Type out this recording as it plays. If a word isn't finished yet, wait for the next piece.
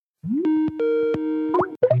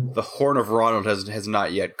The Horn of Ronald has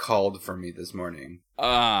not yet called for me this morning.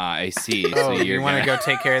 Ah, I see. Oh, So you want to go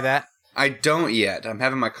take care of that? I don't yet. I'm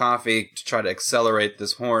having my coffee to try to accelerate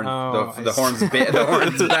this horn. Oh, the horn's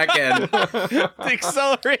back end. To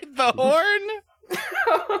accelerate the horn?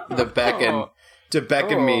 The beckon to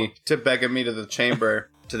beckon me to the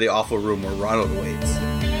chamber, to the awful room where Ronald waits.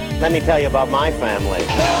 Let me tell you about my family.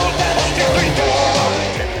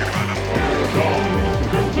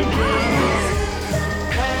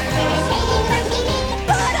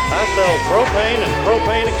 I sell propane and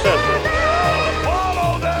propane accessories.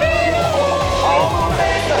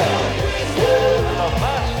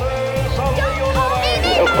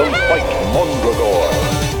 Welcome, fight Mondragor.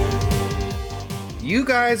 You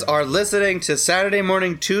guys are listening to Saturday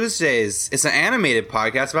Morning Tuesdays. It's an animated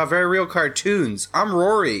podcast about very real cartoons. I'm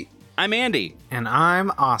Rory. I'm Andy. And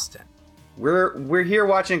I'm Austin. We're here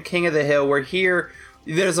watching King of the Hill. We're here.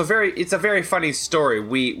 It's a very funny story.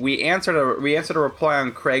 We answered a reply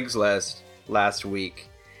on Craigslist last week,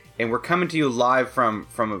 and we're coming to you live from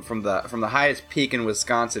the highest peak in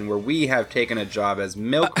Wisconsin, where we have taken a job as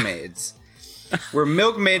milkmaids. We're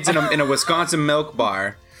milkmaids in a Wisconsin milk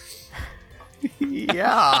bar.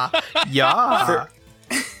 Yeah.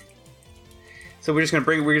 So we're just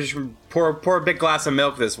gonna pour a big glass of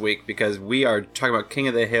milk this week because we are talking about King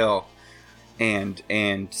of the Hill and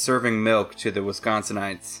serving milk to the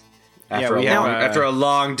Wisconsinites after a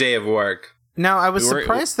long day of work. Now, I was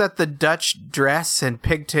surprised that the Dutch dress and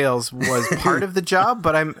pigtails was part of the job,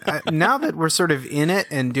 but now that we're sort of in it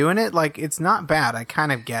and doing it, like, it's not bad. I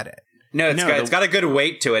kind of get it. No, it's got a good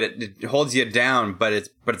weight to it. It holds you down, but it's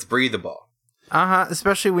breathable.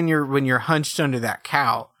 Especially when you're hunched under that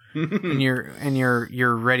cow, and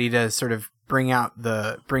you're ready to sort of bring out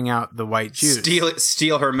the white juice.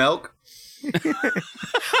 Steal her milk.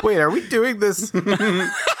 Wait, are we doing this? Are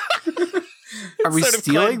we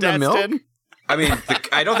stealing the milk? I mean,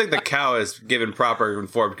 I don't think the cow is given proper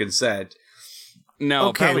informed consent. No,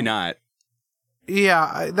 Okay. probably not.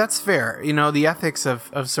 Yeah, that's fair. You know, the ethics of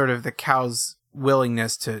sort of the cow's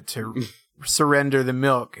willingness to surrender the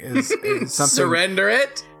milk is something. Surrender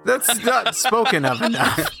it? That's not spoken of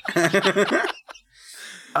enough.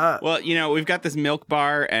 Well, you know, we've got this milk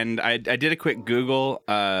bar, and I did a quick Google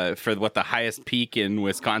for what the highest peak in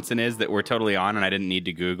Wisconsin is that we're totally on, and I didn't need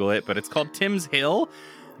to Google it, but it's called Tim's Hill.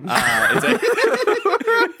 Tim's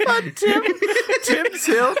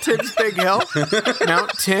Hill, Tim's Big Hill,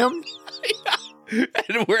 Mount Tim.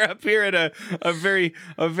 And we're up here at a very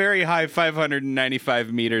high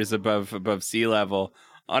 595 meters above sea level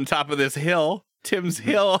on top of this hill. Tim's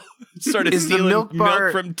Hill, sort of stealing milk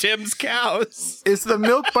from Tim's cows. Is the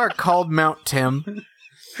milk bar called Mount Tim?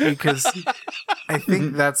 Because I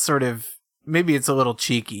think that's sort of, maybe it's a little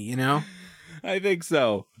cheeky, you know? I think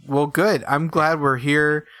so. Well, good. I'm glad we're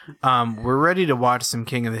here. We're ready to watch some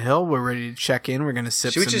King of the Hill. We're ready to check in. We're going to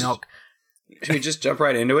sip some milk. Should we just jump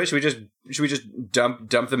right into it? Should we just dump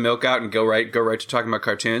the milk out and go right to talking about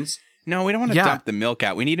cartoons? No, we don't want to dump the milk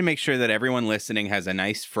out. We need to make sure that everyone listening has a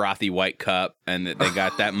nice frothy white cup and that they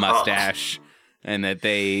got that mustache and that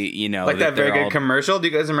they, you know, like that very good commercial. Do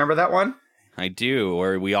you guys remember that one? I do.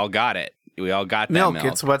 Or we all got it. We all got that milk.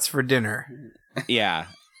 It's what's for dinner. Yeah.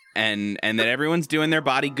 And that everyone's doing their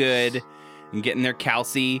body good and getting their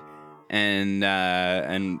calci and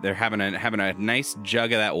they're having a nice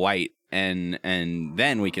jug of that white. And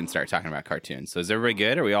then we can start talking about cartoons. So is everybody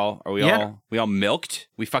good? Are we all milked?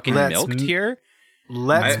 We fucking milked here?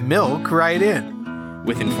 Let's milk right in.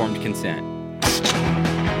 With informed consent.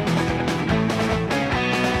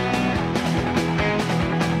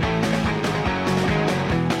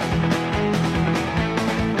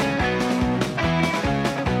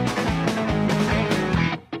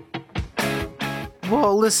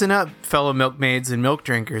 Well, listen up, fellow milkmaids and milk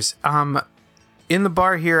drinkers. In the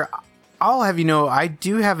bar here, I'll have you know, I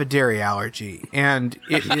do have a dairy allergy, and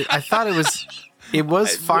I thought it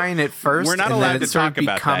was fine at first. We're not allowed to talk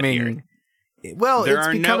about that here. Well, it's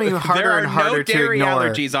becoming harder and harder to ignore. There are no dairy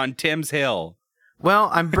allergies on Tim's Hill.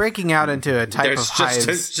 Well, I'm breaking out into a type of hives.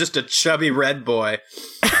 It's just a chubby red boy.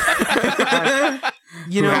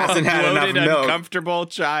 You know, who hasn't had enough milk. Uncomfortable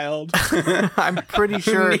child. I'm pretty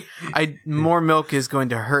sure more milk is going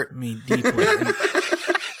to hurt me deeply.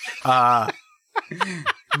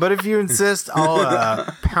 But if you insist, I'll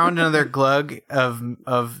pound another glug of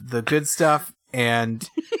the good stuff and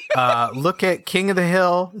look at King of the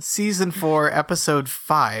Hill, Season 4, Episode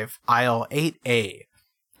 5, Aisle 8A.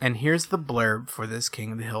 And here's the blurb for this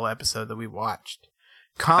King of the Hill episode that we watched.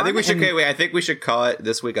 I think we should call it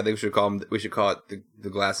this week. I think we should call it the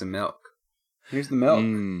glass of milk. Here's the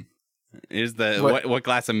milk. Is the what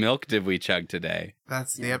glass of milk did we chug today?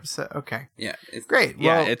 That's the episode. Okay. Yeah. Great.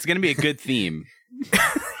 Yeah, Well, it's gonna be a good theme.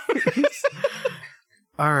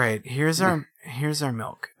 all right. Here's our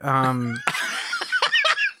milk.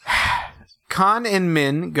 Con and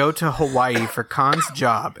Min go to Hawaii for Con's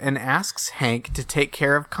job and asks Hank to take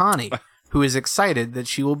care of Connie, who is excited that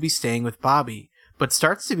she will be staying with Bobby, but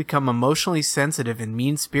starts to become emotionally sensitive and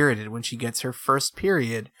mean-spirited when she gets her first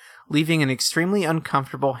period, leaving an extremely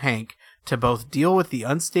uncomfortable Hank to both deal with the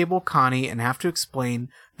unstable Connie and have to explain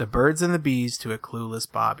the birds and the bees to a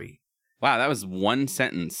clueless Bobby. Wow, that was one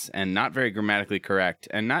sentence and not very grammatically correct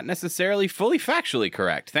and not necessarily fully factually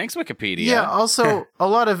correct. Thanks, Wikipedia. Yeah, also a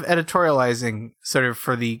lot of editorializing sort of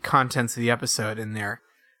for the contents of the episode in there.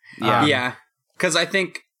 Yeah. Because I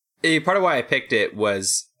think part of why I picked it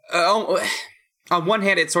was, on one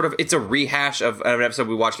hand, it's a rehash of an episode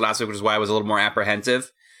we watched last week, which is why I was a little more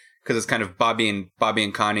apprehensive. Because it's kind of Bobby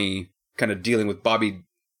and Connie kind of dealing with Bobby,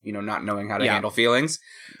 not knowing how to handle feelings.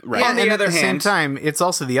 Right. On the and other at the hand, same time, it's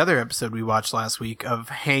also the other episode we watched last week of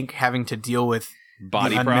Hank having to deal with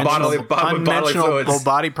Body the problems. unmentionable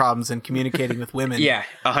body problems and communicating with women. Yeah,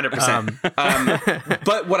 100%.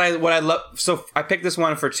 But what I love, so I picked this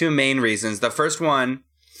one for two main reasons. The first one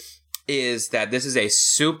is that this is a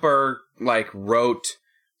super rote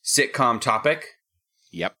sitcom topic,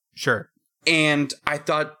 Yep. Sure. and I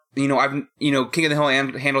thought King of the Hill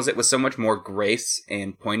handles it with so much more grace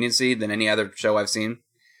and poignancy than any other show I've seen.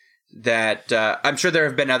 That I'm sure there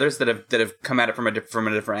have been others that have come at it from a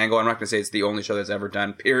different angle. I'm not going to say it's the only show that's ever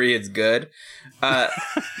done period's good, but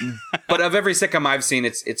of every sitcom I've seen,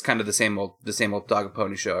 it's kind of the same old Dog and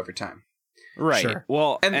Pony show every time. Right. Sure.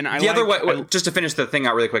 Well, And I the other way, just to finish the thing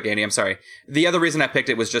out really quick, Andy, I'm sorry. The other reason I picked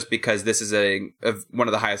it was just because this is one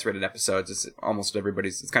of the highest rated episodes. It's almost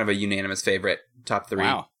everybody's. It's kind of a unanimous favorite, top 3.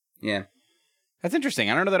 Wow. Yeah. That's interesting.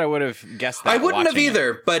 I don't know that I would have guessed that. I wouldn't have watching it.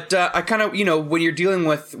 either, but I kind of, when you're dealing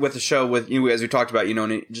with a show with, as we talked about,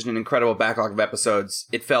 just an incredible backlog of episodes,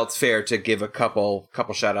 it felt fair to give a couple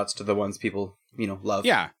shout outs to the ones people, love.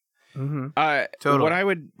 Yeah. Mm-hmm. Totally.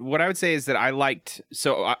 What I would say is that I liked,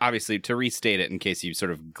 so obviously to restate it in case you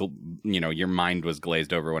sort of your mind was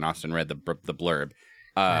glazed over when Austin read the blurb.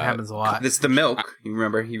 That happens a lot. It's the milk. You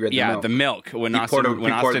remember he read the milk. The milk when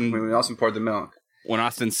Austin poured the milk. When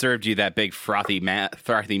Austin served you that big frothy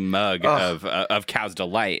mug of Cow's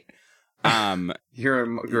Delight.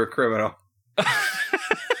 You're a criminal.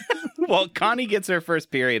 Well, Connie gets her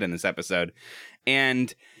first period in this episode,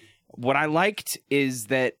 and what I liked is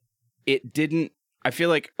that it didn't. I feel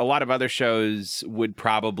like a lot of other shows would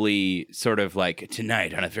probably sort of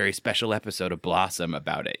tonight on a very special episode of Blossom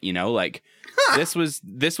about it. This was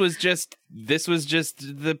just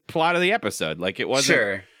the plot of the episode. It wasn't.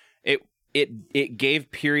 Sure. It gave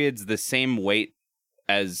periods the same weight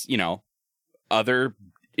as other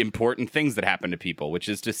important things that happen to people, which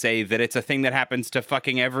is to say that it's a thing that happens to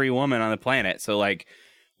fucking every woman on the planet. So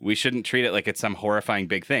we shouldn't treat it like it's some horrifying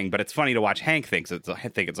big thing. But it's funny to watch Hank think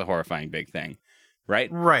it's a horrifying big thing. Right.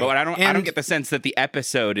 But I don't get the sense that the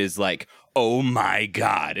episode is oh my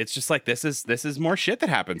God. It's just this is more shit that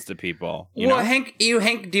happens to people. You know? Hank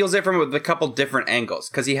deals it with a couple different angles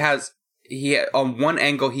because he on one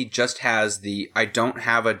angle he just has the I don't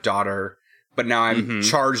have a daughter, but now I'm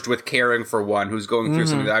charged with caring for one who's going through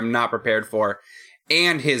something that I'm not prepared for,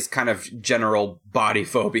 and his kind of general body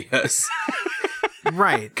phobias.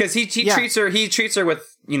 Right. Because he treats her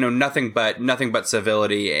with nothing but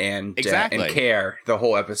civility and and care the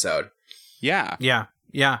whole episode. Yeah.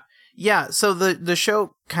 So the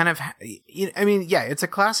show kind of, it's a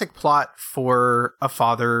classic plot for a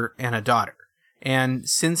father and a daughter. And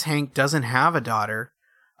since Hank doesn't have a daughter,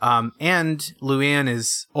 and Luann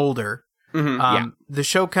is older, the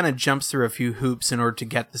show kind of jumps through a few hoops in order to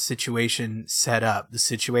get the situation set up. The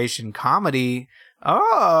situation comedy.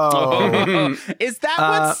 Oh. Is that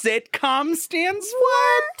what sitcom stands for?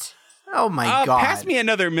 What? Oh my God. Pass me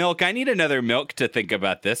another milk. I need another milk to think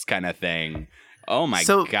about this kind of thing. Oh my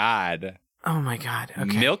God. Oh my God.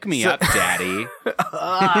 Okay. Milk me up, Daddy.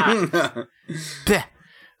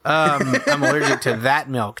 I'm allergic to that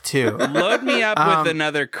milk too. Load me up with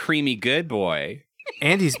another creamy good boy.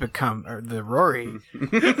 Andy's become the Rory.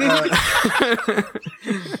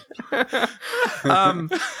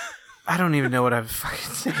 I don't even know what I was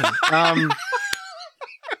fucking saying.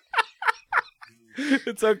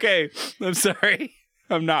 It's okay. I'm sorry.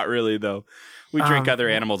 I'm not really though. We drink other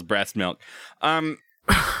animals' breast milk.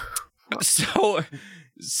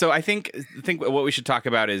 So I think what we should talk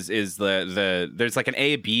about is the there's an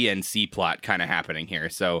A, B, and C plot kind of happening here.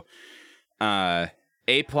 So A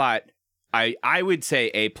plot, I would say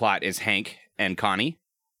A plot is Hank and Connie.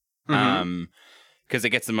 because it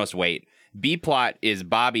gets the most weight. B plot is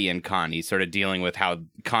Bobby and Connie sort of dealing with how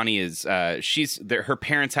Connie is, her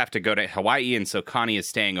parents have to go to Hawaii, and so Connie is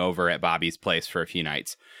staying over at Bobby's place for a few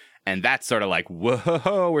nights. And that's sort of like,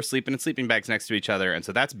 whoa, we're sleeping in sleeping bags next to each other. And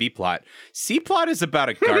so that's B plot. C plot is about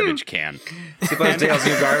a garbage can. C plot is Dale's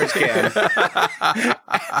new garbage can. And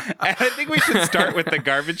I think we should start with the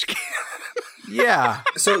garbage can. Yeah.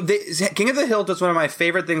 So King of the Hill does one of my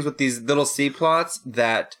favorite things with these little C plots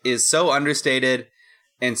that is so understated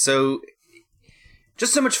and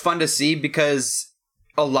just so much fun to see, because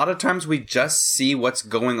a lot of times we just see what's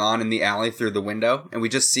going on in the alley through the window, and we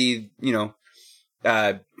just see, Dale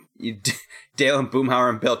and Boomhauer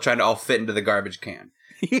and Bill trying to all fit into the garbage can.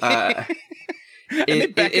 And they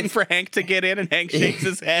beckon for Hank to get in, and Hank shakes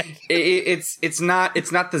his head. It's not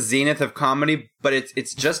the zenith of comedy, but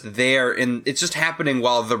it's just there, and it's just happening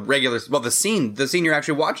while the scene you're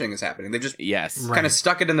actually watching is happening. They just kind of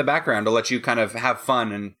stuck it in the background to let you kind of have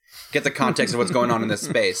fun and get the context of what's going on in this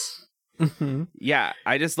space. Yeah,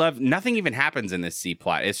 I just love nothing even happens in this C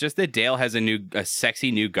plot. It's just that Dale has a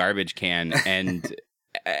sexy new garbage can, and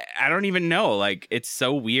I don't even know. Like, it's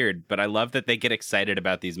so weird, but I love that they get excited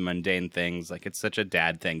about these mundane things. Like, it's such a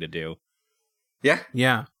dad thing to do. Yeah.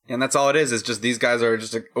 Yeah. And that's all it is. It's just these guys are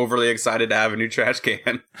just overly excited to have a new trash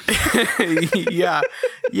can. Yeah.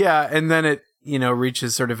 Yeah. And then it,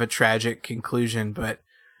 reaches sort of a tragic conclusion, but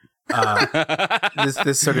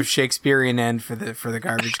this sort of Shakespearean end for the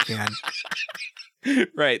garbage can.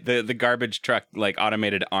 Right, the garbage truck, like,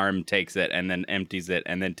 automated arm takes it and then empties it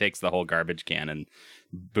and then takes the whole garbage can, and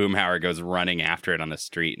Boomhauer goes running after it on the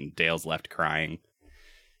street, and Dale's left crying.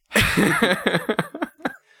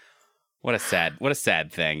 What a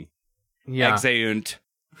sad thing. Yeah. Exeunt.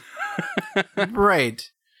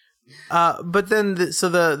 Right. But then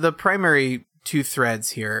the primary two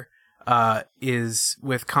threads here is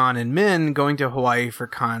with Khan and Min going to Hawaii for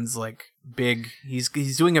Khan's big.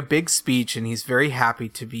 He's doing a big speech, and he's very happy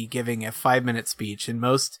to be giving a 5-minute speech. And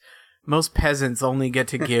most peasants only get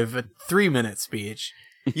to give a 3-minute speech.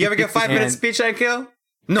 You ever get a 5-minute speech, Ankil?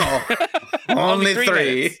 No, only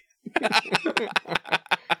 3.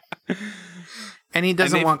 And he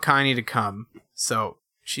doesn't want Connie to come, so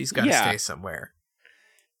she's got to stay somewhere.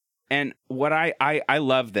 And what I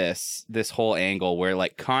love this whole angle where,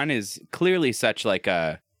 like, Khan is clearly such like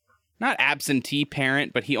a not absentee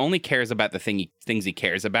parent, but he only cares about the things he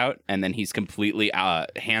cares about, and then he's completely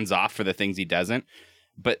hands off for the things he doesn't.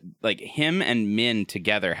 But like, him and Min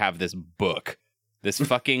together have this book, this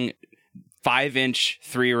fucking 5-inch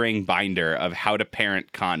 3-ring binder of how to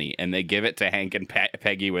parent Connie, and they give it to Hank and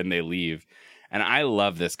Peggy when they leave. And I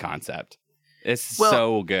love this concept. It's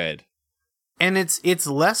so good. And it's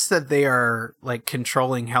less that they are like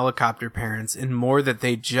controlling helicopter parents, and more that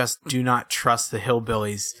they just do not trust the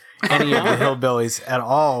hillbillies, any of the hillbillies at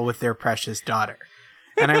all, with their precious daughter.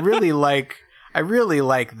 And I really like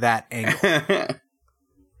that angle.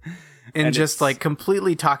 And just like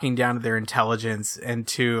completely talking down to their intelligence, and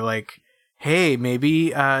to like, hey,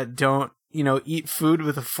 maybe don't eat food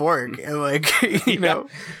with a fork, and like know.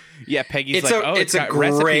 Yeah, Peggy's it's got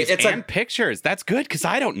recipes and pictures. That's good, because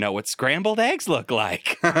I don't know what scrambled eggs look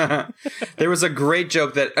like. There was a great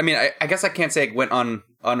joke that, I mean, I guess I can't say it went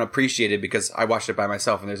unappreciated because I watched it by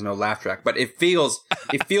myself and there's no laugh track, but it feels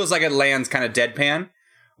like it lands kind of deadpan,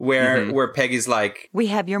 where Peggy's like, "We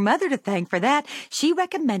have your mother to thank for that. She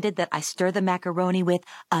recommended that I stir the macaroni with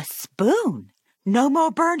a spoon. No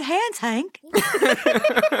more burned hands, Hank."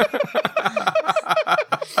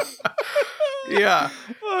 Yeah.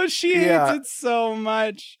 Oh, she hates it so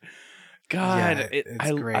much. God,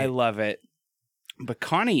 it's great. I love it. But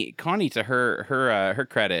Connie, to her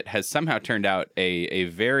credit, has somehow turned out a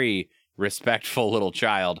very respectful little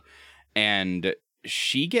child, and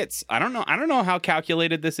she gets. I don't know how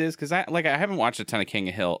calculated this is, because I haven't watched a ton of King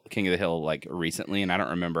of the Hill like recently, and I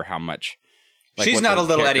don't remember how much. Like, she's not a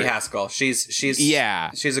little Eddie Haskell. She's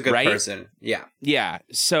a good person. Yeah. Yeah.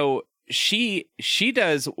 So she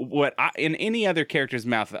does what in any other character's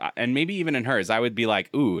mouth, and maybe even in hers, I would be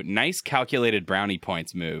like, ooh, nice calculated brownie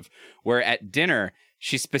points move. Where at dinner,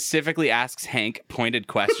 she specifically asks Hank pointed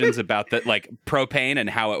questions about the like propane and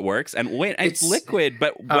how it works. And wait, it's liquid,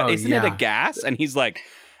 but isn't it a gas? And he's like,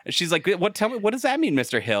 she's like, tell me, what does that mean,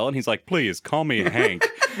 Mr. Hill? And he's like, please call me Hank.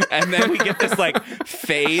 And then we get this like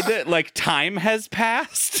fade, like time has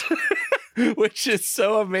passed, which is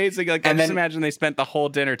so amazing. Like, I just imagine they spent the whole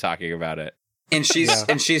dinner talking about it. And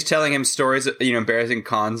she's telling him stories, embarrassing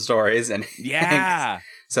con stories. And Hank's,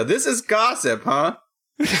 so this is gossip, huh?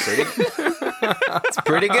 It's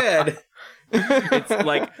pretty good. It's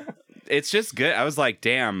like, it's just good. I was like,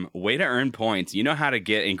 damn, way to earn points. You know how to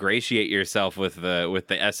ingratiate yourself with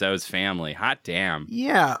the SO's family. Hot damn.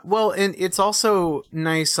 Yeah, well, and it's also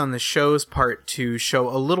nice on the show's part to show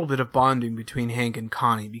a little bit of bonding between Hank and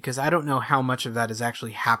Connie, because I don't know how much of that has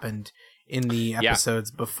actually happened in the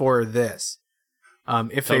episodes before this,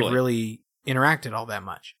 if they've really interacted all that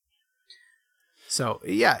much. So,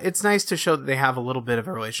 yeah, it's nice to show that they have a little bit of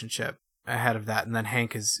a relationship ahead of that, and then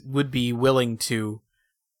Hank would be willing to,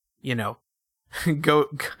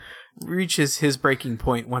 reach his breaking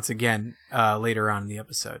point once again later on in the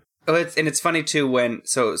episode. Oh, it's funny too when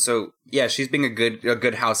she's being a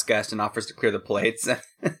good house guest and offers to clear the plates.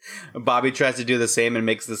 Bobby tries to do the same and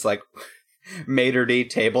makes this like maitre d'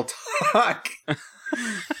 table talk.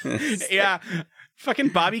 Yeah. Fucking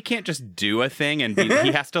Bobby can't just do a thing, and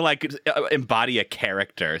he has to like embody a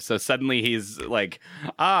character. So suddenly he's like,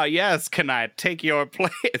 yes, can I take your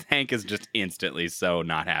plate? Hank is just instantly so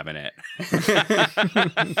not having it.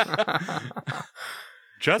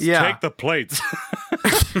 Just take the plates.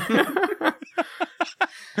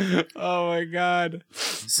 Oh my God.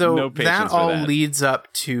 So no that all leads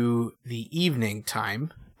up to the evening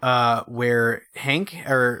time, where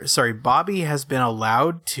Bobby has been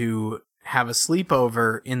allowed to have a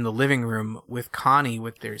sleepover in the living room with Connie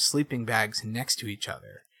with their sleeping bags next to each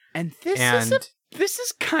other. And this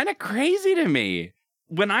is kind of crazy to me.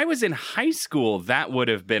 When I was in high school, that would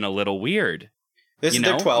have been a little weird.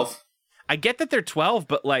 They're 12. I get that they're 12,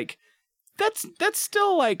 but like that's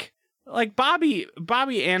still like Bobby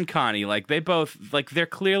and Connie, like they both like they're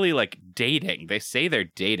clearly like dating. They say they're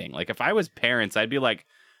dating. Like if I was parents, I'd be like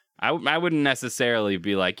I wouldn't necessarily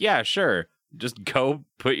be like, yeah, sure. Just go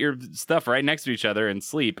put your stuff right next to each other and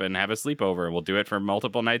sleep and have a sleepover. We'll do it for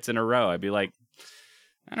multiple nights in a row. I'd be like,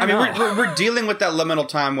 I mean, we're dealing with that liminal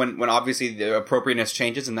time when obviously the appropriateness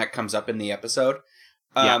changes, and that comes up in the episode.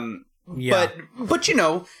 But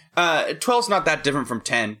 12's not that different from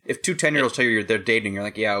 10. If two 10-year-olds tell you they're dating, you're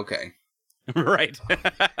like, yeah, okay. Right.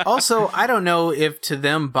 Also, I don't know if to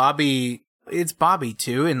them it's Bobby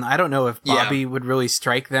too, and I don't know if Bobby would really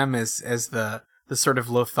strike them as the sort of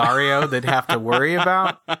Lothario they'd have to worry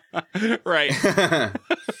about. Right.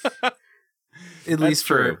 At least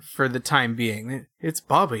for the time being. It's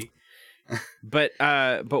Bobby. But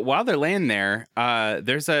while they're laying there,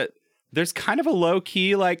 there's kind of a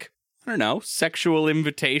low-key, like, I don't know, sexual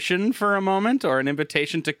invitation for a moment, or an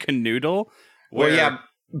invitation to canoodle.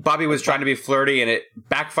 Bobby was trying to be flirty and it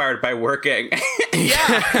backfired by working.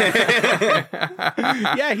 Yeah.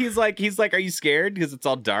 Yeah, he's like, are you scared? Because it's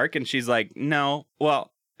all dark. And she's like, no.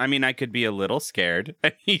 Well, I mean, I could be a little scared.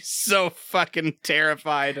 And he's so fucking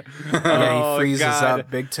terrified. Yeah, he freezes up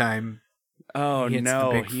big time. Oh,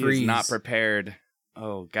 no. He is not prepared.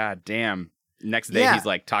 Oh, God damn. Next day, he's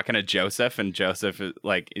like talking to Joseph, and Joseph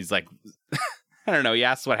is like, I don't know. He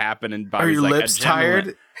asks what happened, and Bobby's like, "Are your like, lips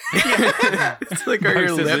tired?" It's like, "Are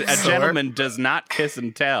your lips A gentleman does not kiss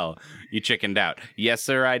and tell." You chickened out. Yes,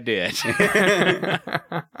 sir, I did.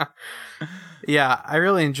 Yeah, I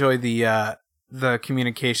really enjoy the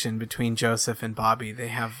communication between Joseph and Bobby. They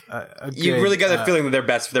have a good, you really got the feeling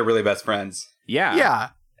that they're really best friends. Yeah, yeah,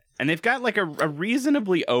 and they've got like a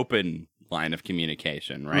reasonably open line of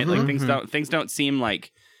communication, right? Mm-hmm, like things don't seem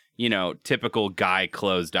like, typical guy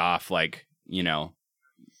closed off, like.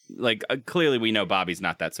 Clearly we know Bobby's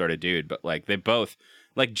not that sort of dude, but like they both,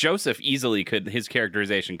 like Joseph easily his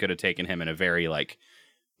characterization could have taken him in a very like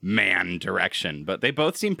man direction, but they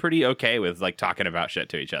both seem pretty okay with like talking about shit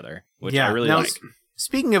to each other, which I really like.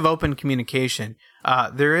 Speaking of open communication,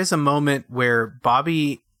 there is a moment where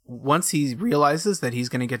Bobby, once he realizes that he's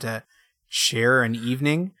going to get to share an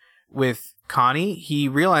evening with Connie, he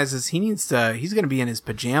realizes he's going to be in his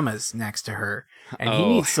pajamas next to her, and he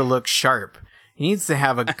needs to look sharp. He needs to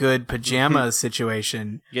have a good pajama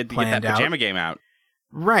situation get planned that pajama out. game out.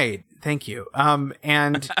 Right. Thank you.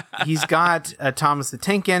 And he's got a Thomas the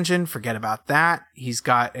Tank Engine. Forget about that. He's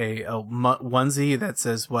got a onesie that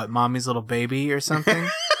says, what, Mommy's Little Baby or something?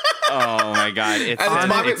 Oh, my God.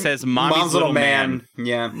 It says Mommy's Little Man.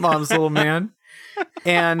 Yeah. Mom's Little Man.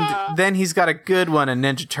 And then he's got a good one, a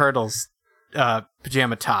Ninja Turtles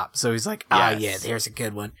pajama top. So he's like, yeah, there's a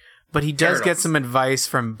good one. But he does get some advice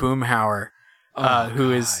from Boomhauer,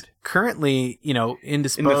 who is currently,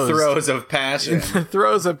 indisposed. In the throes of passion. In the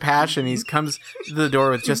throes of passion, he comes to the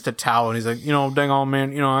door with just a towel, and he's like, dang old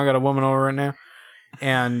man, I got a woman over right now.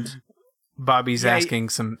 And Bobby's asking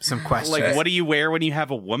some questions. Like, what do you wear when you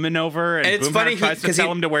have a woman over? And it's Boomhauer funny tries to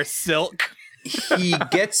tell him to wear silk. He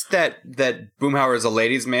gets that Boomhauer is a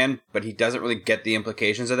ladies' man, but he doesn't really get the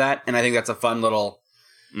implications of that. And I think that's a fun little...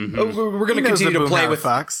 Mm-hmm. We're going to continue to play with...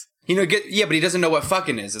 Fox. but he doesn't know what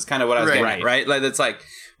fucking is. Is kind of what I was getting at, right? Like it's like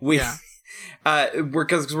we're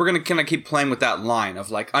gonna kind of keep playing with that line of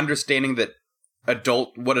like understanding that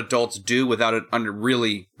what adults do without it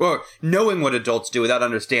or knowing what adults do without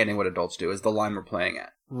understanding what adults do is the line we're playing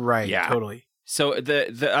at. Right. Yeah. Totally. So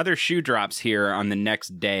the other shoe drops here on the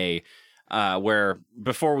next day, where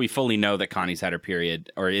before we fully know that Connie's had her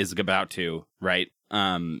period or is about to, right?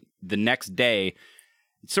 The next day,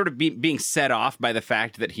 sort of being set off by the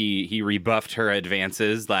fact that he rebuffed her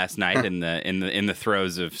advances last night in the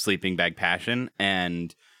throes of sleeping bag passion,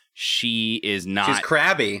 and she is not. She's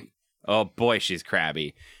crabby. Oh boy, she's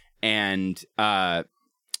crabby, and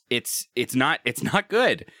it's not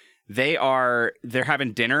good. They're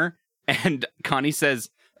having dinner, and Connie says,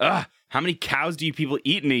 "Ugh, how many cows do you people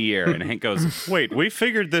eat in a year?" And Hank goes, "Wait, we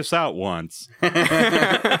figured this out once."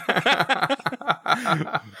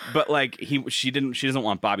 But like she doesn't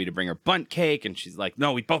want Bobby to bring her bundt cake, and she's like,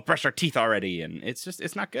 "No, we both brushed our teeth already," and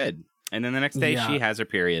it's not good. And then the next day she has her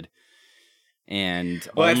period. And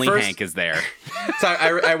only Hank is there. So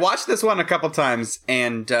I watched this one a couple times,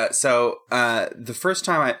 and the first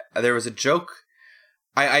time there was a joke.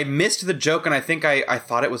 I missed the joke, and I think I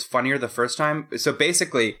thought it was funnier the first time. So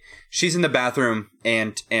basically, she's in the bathroom,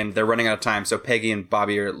 and they're running out of time. So Peggy and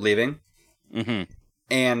Bobby are leaving,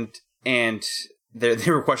 and they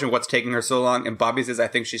were questioning what's taking her so long. And Bobby says, "I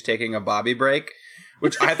think she's taking a Bobby break,"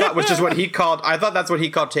 which I thought was just what he called. I thought that's what he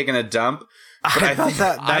called taking a dump. But I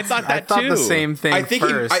thought the same thing. I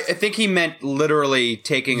think he meant literally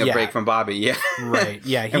taking a break from Bobby. Yeah, right.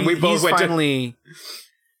 Yeah, and we both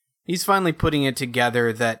he's finally putting it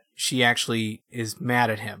together that she actually is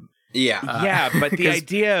mad at him. Yeah, but the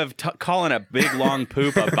idea of calling a big long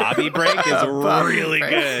poop a Bobby break is really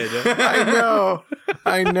good.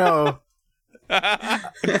 I know.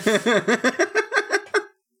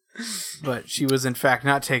 But she was in fact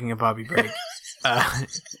not taking a Bobby break.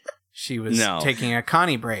 She was taking a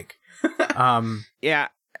Connie break. Yeah,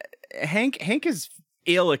 Hank is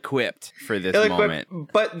ill-equipped for this moment.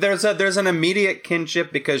 But there's an immediate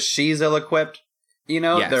kinship because she's ill-equipped. You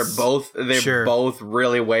know, yes. they're both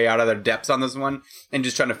really way out of their depths on this one and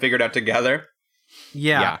just trying to figure it out together.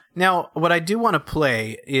 Yeah. Now, what I do want to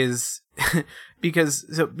play is because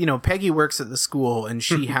Peggy works at the school and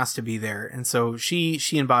she has to be there, and so she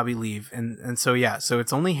and Bobby leave, and so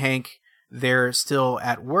it's only Hank. They're still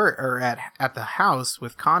at work or at the house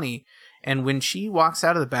with Connie, and when she walks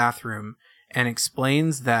out of the bathroom and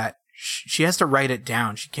explains that she has to write it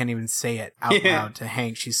down, she can't even say it out loud to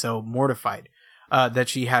Hank. She's so mortified that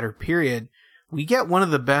she had her period. We get one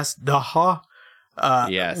of the best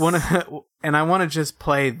yes. And I want to just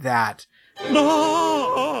play that.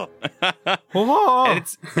 and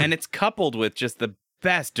it's coupled with just the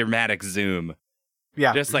best dramatic zoom.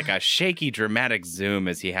 Yeah. Just like a shaky dramatic zoom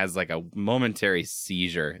as he has like a momentary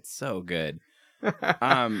seizure. It's so good.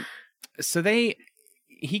 So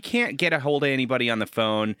he can't get a hold of anybody on the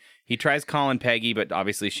phone. He tries calling Peggy, but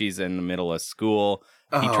obviously she's in the middle of school.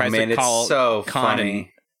 He tries to call it's so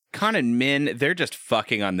funny. Con and Min, they're just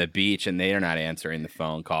fucking on the beach and they are not answering the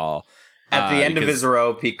phone call. At the end of his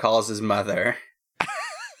rope, he calls his mother.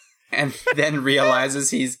 And then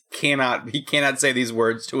realizes he cannot say these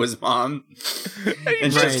words to his mom,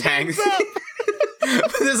 and just hangs up.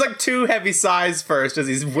 But there's like two heavy sighs first as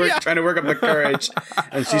he's trying to work up the courage,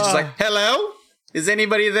 and she's just like, "Hello, is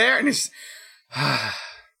anybody there?" And he's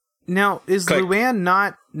now is Luann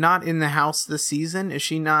not in the house this season? Is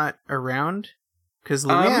she not around? Because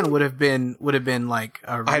Luann would have been like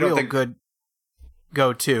a real good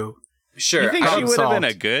go-to. Sure, you think she would have been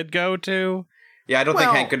a good go-to? Yeah, I don't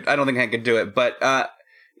think Hank could do it, but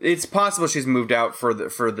it's possible she's moved out for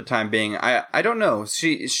the time being. I don't know.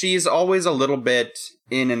 She's always a little bit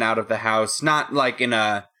in and out of the house, not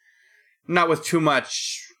with too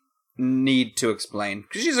much need to explain,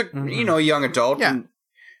 because she's a young adult. Yeah.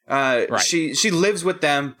 And, she lives with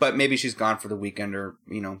them, but maybe she's gone for the weekend, or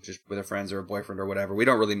just with her friends or a boyfriend or whatever. We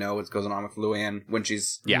don't really know what's going on with Luann when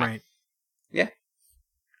she's right. Yeah.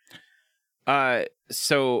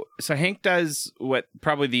 So Hank does what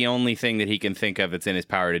probably the only thing that he can think of that's in his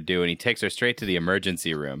power to do, and he takes her straight to the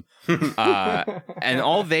emergency room. And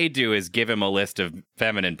all they do is give him a list of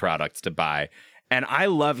feminine products to buy. And I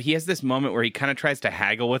love, he has this moment where he kind of tries to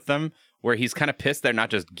haggle with them, where he's kind of pissed they're not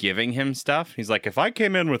just giving him stuff. He's like, if I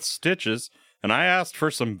came in with stitches and I asked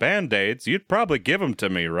for some Band-Aids, you'd probably give them to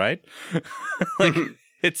me, right? Like,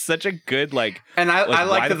 it's such a good, like, and I like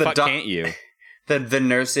why that the fuck can't you? The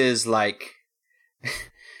nurse is like,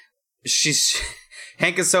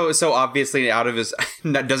 Hank is so obviously out of his,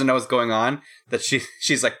 doesn't know what's going on, that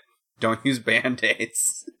she's like, don't use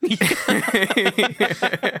Band-Aids.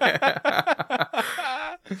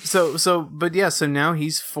 So now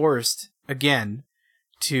he's forced again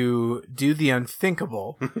to do the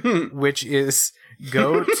unthinkable, which is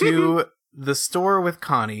go to the store with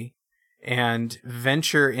Connie and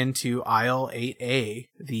venture into aisle 8A,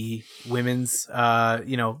 the women's,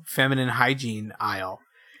 feminine hygiene aisle.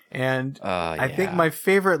 And I think my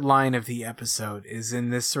favorite line of the episode is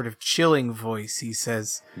in this sort of chilling voice. He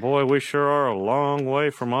says, Boy, we sure are a long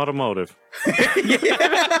way from automotive.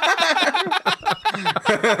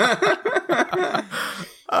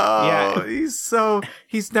 Oh,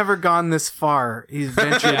 he's never gone this far. He's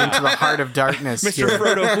ventured into the heart of darkness. Mr. Here.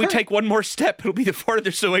 Frodo, if we take one more step, it'll be the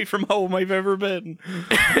farthest away from home I've ever been.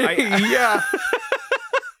 Yeah.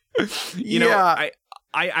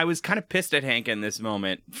 I was kind of pissed at Hank in this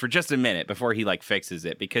moment for just a minute before he like fixes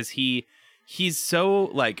it, because he's so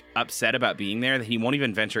like upset about being there that he won't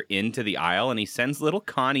even venture into the aisle, and he sends little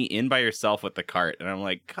Connie in by herself with the cart. And I'm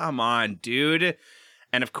like, come on, dude.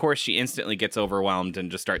 And of course she instantly gets overwhelmed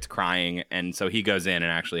and just starts crying. And so he goes in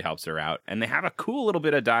and actually helps her out. And they have a cool little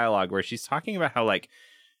bit of dialogue where she's talking about how like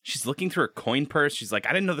she's looking through her coin purse. She's like,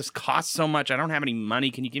 I didn't know this cost so much. I don't have any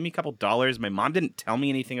money. Can you give me a couple dollars? My mom didn't tell me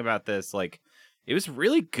anything about this. Like, it was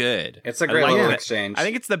really good. It's a great little exchange. I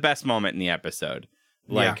think it's the best moment in the episode.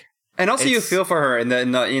 Like, and also you feel for her in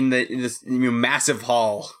this massive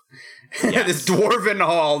hall, this dwarven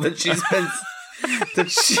hall that she's been. That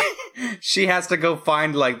she has to go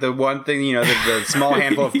find like the one thing, the small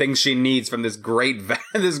handful of things she needs from this great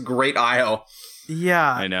aisle.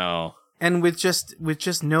 Yeah, I know. And with just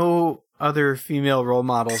no other female role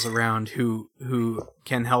models around who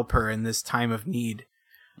can help her in this time of need.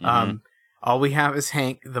 Mm-hmm. All we have is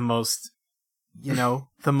Hank, the most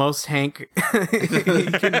Hank he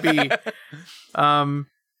can be.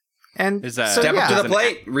 And step up to the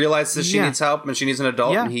plate, realizes she needs help and she needs an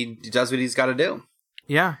adult, and he does what he's got to do.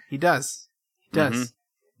 Yeah, he does. He does.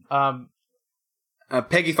 Mm-hmm.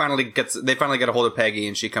 Peggy finally get a hold of Peggy,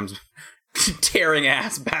 and she comes tearing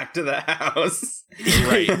ass back to the house.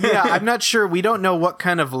 Right. Yeah, I'm not sure. We don't know what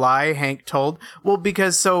kind of lie Hank told. Well,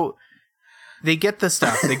 because they get the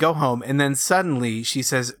stuff, they go home, and then suddenly she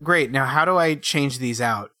says, "Great, now how do I change these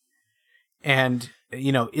out?" And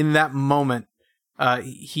in that moment,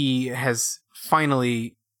 he has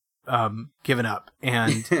finally given up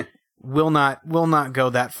and will not go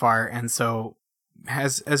that far, and so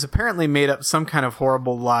has apparently made up some kind of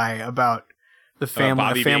horrible lie about the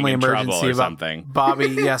family emergency about something. Bobby,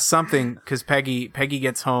 yeah, something, because Peggy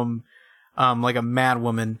gets home like a mad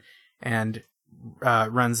woman and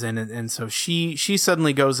runs in, and so she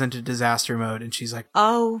suddenly goes into disaster mode, and she's like,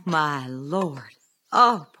 "Oh my Lord!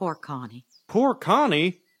 Oh, poor Connie." Poor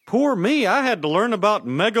Connie? Poor me, I had to learn about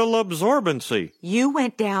megalabsorbency. You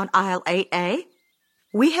went down aisle 8A?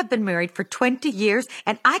 We have been married for 20 years,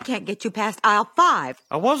 and I can't get you past aisle 5.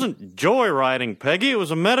 I wasn't joyriding, Peggy. It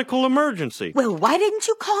was a medical emergency. Well, why didn't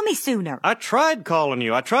you call me sooner? I tried calling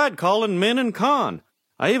you. I tried calling Min and Con.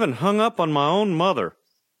 I even hung up on my own mother.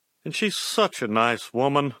 And she's such a nice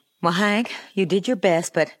woman. Well, Hank, you did your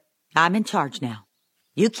best, but I'm in charge now.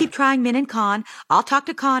 You keep trying Min and Con. I'll talk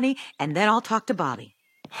to Connie, and then I'll talk to Bobby.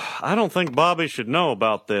 I don't think Bobby should know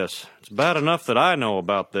about this. It's bad enough that I know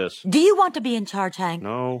about this. Do you want to be in charge, Hank?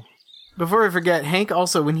 No. Before we forget, Hank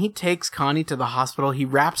also, when he takes Connie to the hospital, he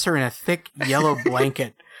wraps her in a thick yellow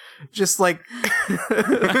blanket. Just like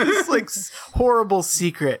this like horrible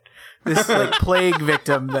secret. This like plague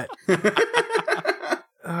victim that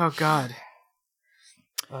oh God.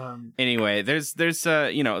 Anyway, there's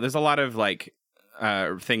a lot of like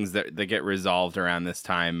things that get resolved around this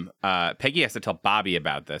time. Peggy has to tell Bobby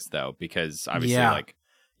about this though, because obviously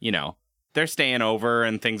they're staying over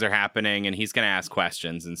and things are happening and he's going to ask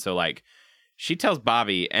questions. And so like she tells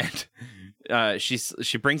Bobby and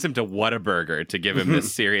she brings him to Whataburger to give him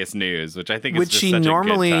this serious news, which I think is just such a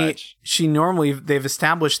good touch. She normally, they've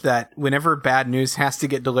established that whenever bad news has to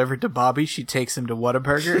get delivered to Bobby, she takes him to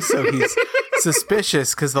Whataburger. So he's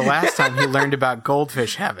suspicious because the last time he learned about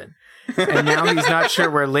Goldfish Heaven. And now he's not sure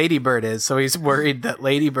where Ladybird is, so he's worried that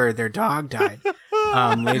Ladybird, their dog, died.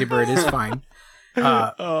 Ladybird is fine.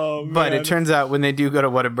 But it turns out when they do go to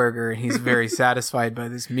Whataburger and he's very satisfied by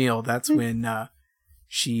this meal, that's when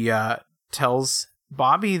she tells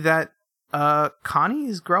Bobby that Connie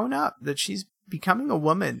is grown up, that she's becoming a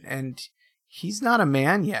woman, and he's not a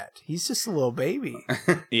man yet. He's just a little baby.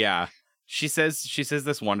 Yeah. She says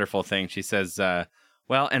this wonderful thing. She says,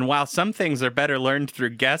 well, and while some things are better learned through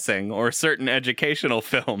guessing or certain educational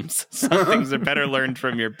films, some things are better learned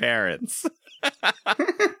from your parents.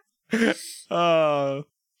 Oh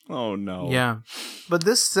no. Yeah. But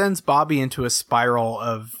this sends Bobby into a spiral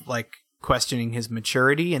of like questioning his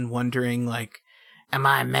maturity and wondering like, am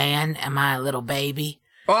I a man? Am I a little baby?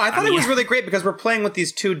 Well, I thought it was really great because we're playing with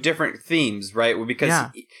these two different themes, right? Because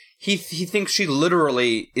he thinks she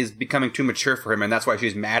literally is becoming too mature for him, and that's why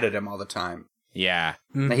she's mad at him all the time. Yeah.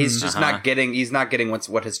 Mm-hmm. He's just not getting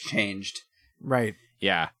what has changed. Right.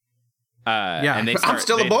 Yeah. And I'm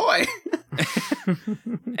still a boy.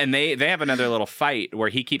 And they have another little fight where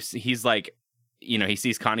he's like, you know, he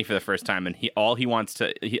sees Connie for the first time, and all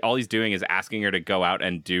he's doing is asking her to go out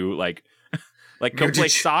and do like go play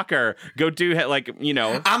soccer, go do like, you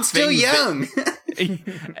know, I'm still young.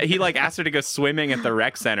 He like asked her to go swimming at the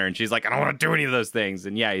rec center, and she's like, I don't want to do any of those things.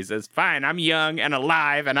 And yeah, he says, fine, I'm young and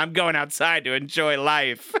alive, and I'm going outside to enjoy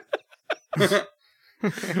life.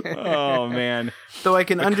 Oh man! Though I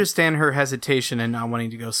can understand her hesitation and not wanting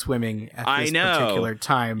to go swimming at this particular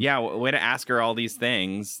time. Yeah, way to ask her all these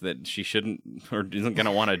things that she shouldn't or isn't going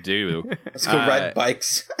to want to do. Let's go ride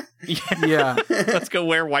bikes. Yeah. Let's go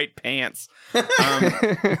wear white pants.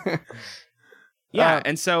 Yeah,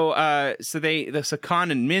 and so Khan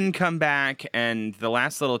and Min come back, and the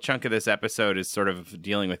last little chunk of this episode is sort of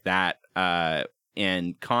dealing with that.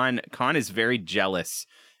 And Khan is very jealous,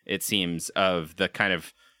 it seems, of the kind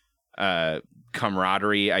of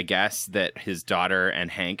camaraderie, I guess, that his daughter and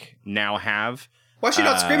Hank now have. Why she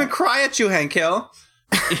not scream and cry at you, Hank Hill?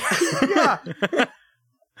 Yeah.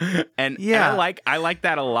 And I like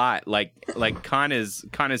that a lot. Like Khan is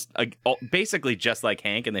basically just like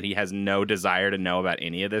Hank, in that he has no desire to know about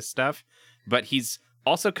any of this stuff, but he's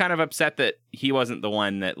also kind of upset that he wasn't the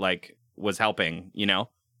one that like was helping, you know,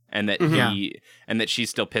 and that that she's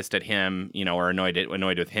still pissed at him, you know, or annoyed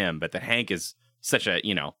with him, but that Hank is such a,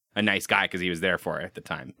 you know, a nice guy because he was there for her at the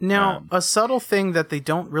time. Now, a subtle thing that they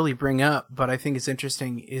don't really bring up, but I think is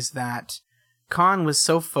interesting, is that Khan was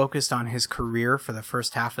so focused on his career for the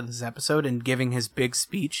first half of this episode and giving his big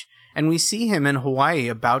speech. And we see him in Hawaii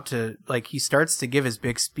about to, like, he starts to give his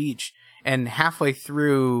big speech. And halfway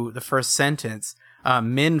through the first sentence,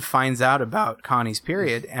 Min finds out about Connie's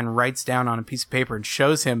period and writes down on a piece of paper and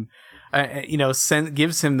shows him,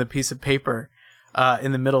 gives him the piece of paper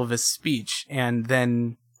in the middle of his speech. And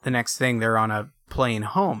then the next thing, they're on a plane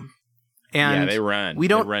home. And they run. We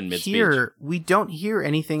don't mid-speech. hear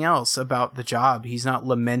anything else about the job. He's not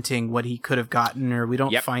lamenting what he could have gotten, or we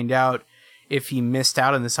don't find out if he missed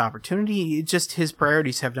out on this opportunity. It just his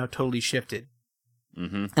priorities have now totally shifted.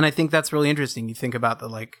 Mm-hmm. And I think that's really interesting. You think about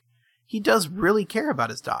he does really care about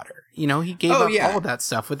his daughter. You know, he gave up all of that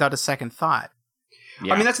stuff without a second thought.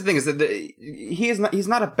 Yeah. I mean, that's the thing, is that he's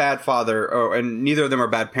not a bad father, and neither of them are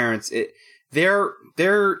bad parents. They're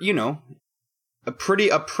you know, a pretty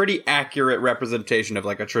accurate representation of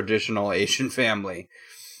like a traditional Asian family,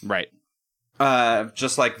 right?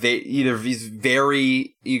 Just like he's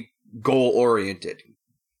very goal oriented.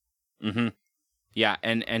 Mm-hmm. Yeah,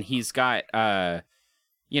 and he's got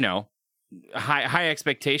you know, high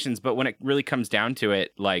expectations, but when it really comes down to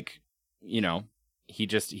it, like, you know,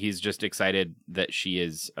 he's just excited that she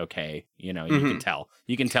is okay. You know, you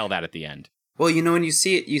can tell that at the end. Well, you know, and you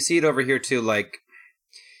see it over here too, like.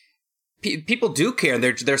 People do care.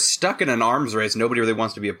 They're stuck in an arms race nobody really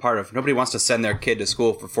wants to be a part of. Nobody wants to send their kid to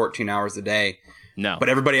school for 14 hours a day. No. But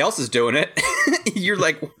everybody else is doing it. You're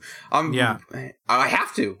like, I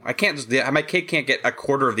have to. I can't just, my kid can't get a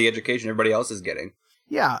quarter of the education everybody else is getting.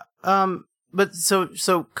 Yeah. But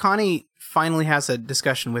so Connie finally has a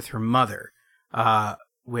discussion with her mother,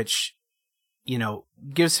 which, you know,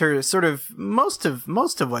 gives her sort of most of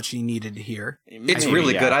what she needed to hear. It's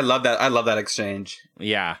really good. I love that exchange.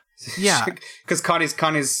 Yeah. Yeah. Because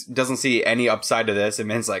Connie's doesn't see any upside to this, and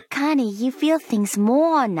Min's like, Connie, you feel things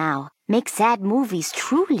more now. Make sad movies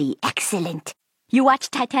truly excellent. You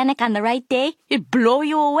watch Titanic on the right day, it blow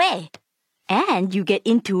you away. And you get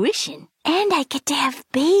intuition. And I get to have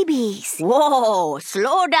babies. Whoa,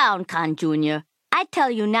 slow down, Khan Jr. I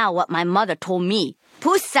tell you now what my mother told me.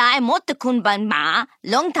 Pusai motakun ban ma,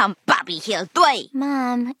 long time Bobby Hill dui.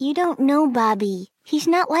 Mom, you don't know Bobby. He's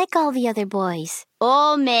not like all the other boys.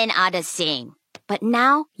 All men are the same. But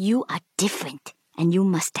now you are different. And you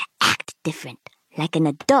must act different, like an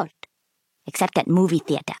adult. Except at movie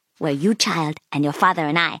theater, where you child and your father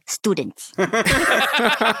and I, students. And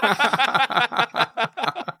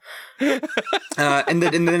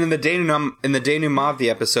then in the denouement of the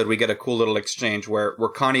episode, we get a cool little exchange where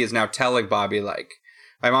Connie is now telling Bobby, like,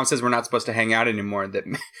 my mom says we're not supposed to hang out anymore. That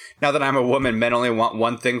now that I'm a woman, men only want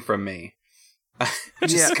one thing from me.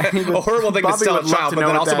 Just a horrible thing Bobby to tell a would love child, to but know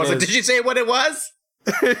then what also that was like, is. did you say what it was?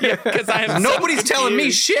 Yeah, because I am Nobody's telling me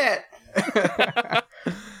shit.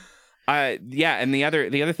 Yeah, and the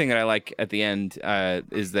other thing that I like at the end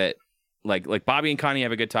is that like Bobby and Connie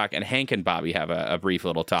have a good talk, and Hank and Bobby have a brief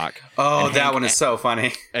little talk. Oh, and that Hank, one is so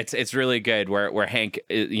funny. It's really good where Hank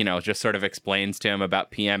just sort of explains to him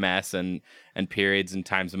about PMS and periods and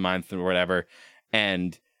times a month or whatever,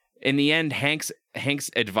 and in the end, Hank's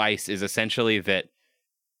advice is essentially that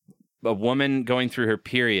a woman going through her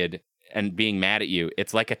period and being mad at you,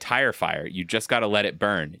 it's like a tire fire. You just got to let it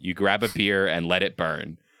burn. You grab a beer and let it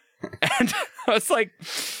burn. And I was like,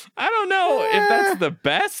 I don't know if that's the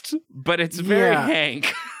best, but it's very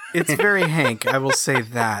Hank. It's very Hank. I will say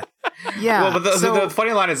that. Yeah. Well, but the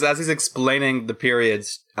funny line is, as he's explaining the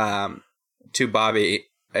periods to Bobby,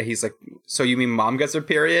 he's like, "So you mean Mom gets her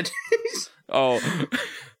period?" Oh,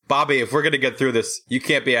 Bobby, if we're gonna get through this, you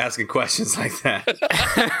can't be asking questions like that.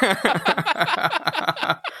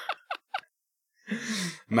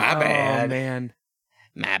 My bad. Oh, man.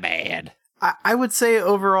 My bad. I would say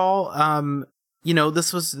overall,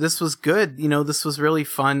 this was good. This was really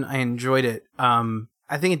fun. I enjoyed it.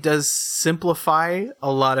 I think it does simplify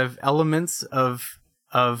a lot of elements of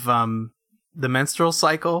the menstrual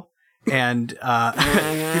cycle and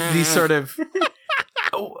these sort of.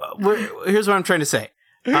 Here's what I'm trying to say.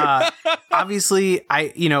 Obviously,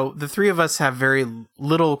 the three of us have very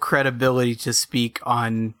little credibility to speak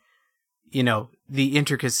on, the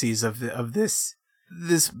intricacies of this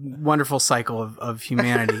wonderful cycle of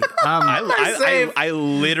humanity. I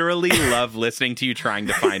literally love listening to you trying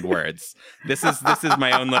to find words. This is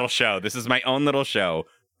my own little show. This is my own little show.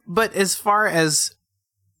 But as far as,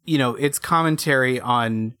 its commentary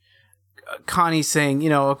on Connie saying,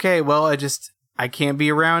 okay, well, I can't be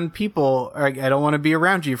around people. I don't want to be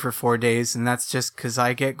around you for 4 days. And that's just because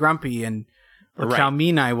I get grumpy and look how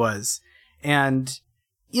mean I was. And,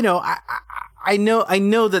 I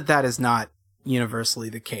know that is not universally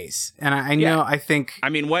the case. And I think. I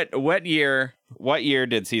mean, what year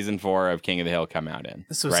did season 4 of King of the Hill come out in?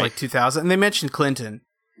 This was like 2000. And they mentioned Clinton,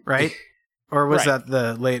 right? Or was that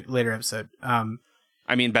the later episode?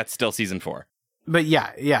 I mean, that's still season 4. But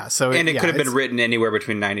yeah. So it could have been written anywhere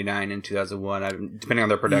between 99 and 2001, depending on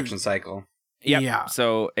their production cycle. Yep. Yeah.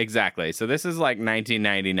 So exactly. So this is like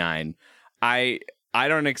 1999. I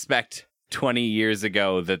don't expect 20 years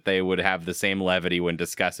ago that they would have the same levity when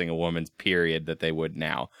discussing a woman's period that they would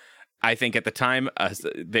now. I think at the time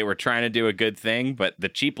they were trying to do a good thing, but the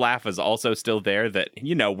cheap laugh is also still there that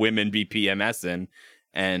women be PMSing,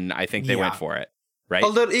 and I think they went for it. Right.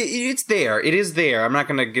 Although it's there, it is there. I'm not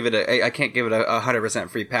going to give it I can't give it a 100%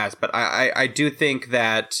 free pass, but I do think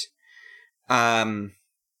that, I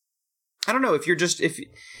don't know, if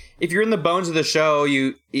you're in the bones of the show,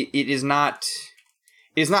 it is not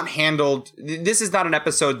handled. This is not an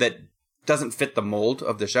episode that doesn't fit the mold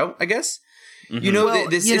of the show, I guess.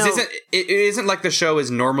 Mm-hmm. It isn't like the show is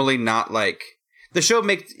normally not like the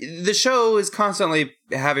show is constantly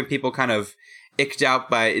having people kind of icked out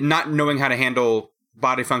by not knowing how to handle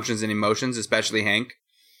body functions and emotions, especially Hank.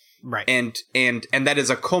 Right. And that is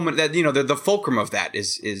a that the fulcrum of that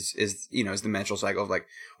is the menstrual cycle of like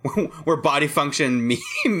where body function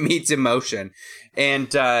meets emotion.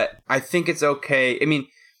 And I think it's okay. I mean,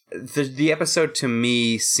 the episode to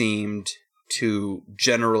me seemed to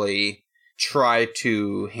generally try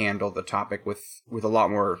to handle the topic with a lot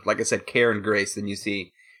more, like I said, care and grace than you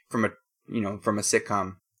see from a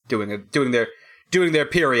sitcom doing their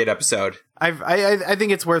period episode. I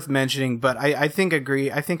think it's worth mentioning, but I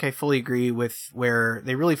think I fully agree with where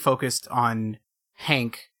they really focused on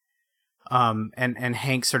Hank, and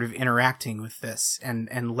Hank sort of interacting with this,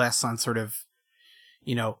 and less on sort of,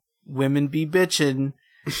 women be bitchin'.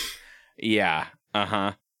 Yeah.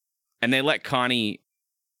 Uh-huh. And they let Connie,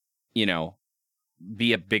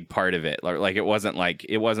 be a big part of it. Like it wasn't like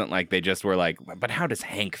they just were like, but how does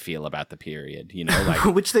Hank feel about the period? Like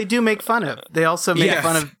which they do make fun of. They also make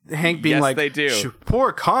fun of Hank being like, they do.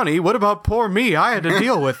 Poor Connie. What about poor me? I had to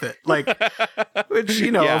deal with it. Like, which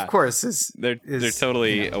of course is they're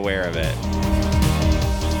totally aware of it.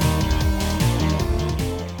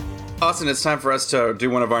 Austin, it's time for us to do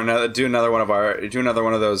another one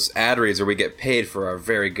of those ad reads where we get paid for our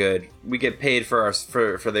we get paid for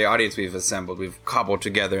the audience we've assembled, we've cobbled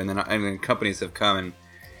together, and then companies have come, and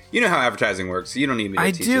you know how advertising works. You don't need me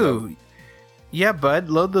to teach you. I do. Yeah, bud,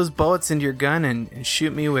 load those bullets into your gun and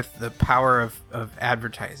shoot me with the power of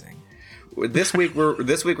advertising. This week we're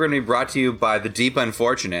going to be brought to you by The Deep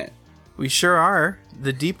Unfortunate. We sure are.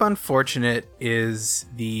 The Deep Unfortunate is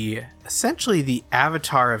essentially the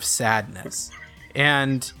avatar of sadness.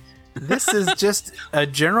 And this is just a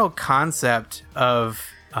general concept of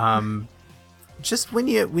just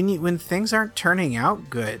when things aren't turning out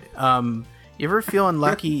good. You ever feel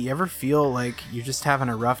unlucky? You ever feel like you're just having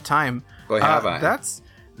a rough time? Boy, have I.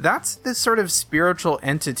 That's this sort of spiritual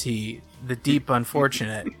entity, the Deep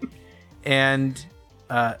Unfortunate. And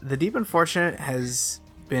the Deep Unfortunate has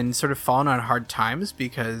been sort of fallen on hard times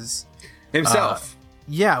because... Himself.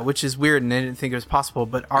 Yeah, which is weird, and I didn't think it was possible.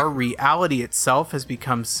 But our reality itself has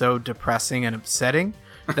become so depressing and upsetting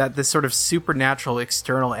that this sort of supernatural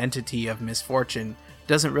external entity of misfortune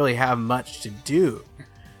doesn't really have much to do.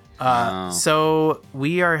 So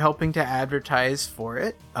we are helping to advertise for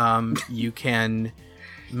it. You can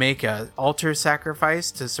make a altar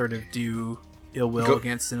sacrifice to sort of do ill will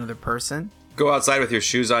against another person. Go outside with your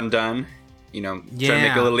shoes undone. You know, try to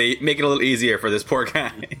make it a little easier for this poor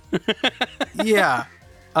guy. Yeah.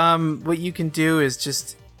 What you can do is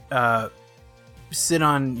just sit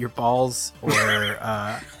on your balls or How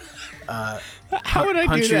would I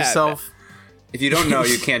punch do that? yourself. If you don't know,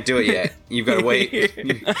 you can't do it yet. You've got to wait.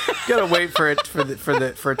 You gotta wait for it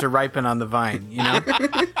for it to ripen on the vine. You know.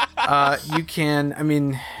 You can. I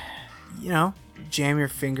mean, you know, jam your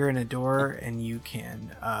finger in a door, and you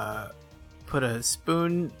can put a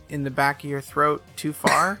spoon in the back of your throat too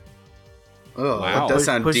far. Oh, Wow. that does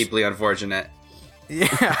sound Push- deeply unfortunate.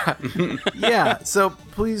 Yeah, yeah. So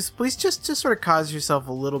please, just sort of cause yourself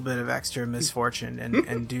a little bit of extra misfortune,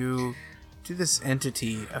 and do this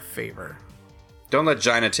entity a favor. Don't let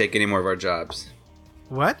Gina take any more of our jobs.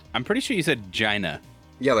 What? I'm pretty sure you said Gina.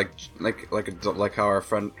 Yeah, like how our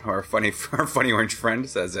funny orange friend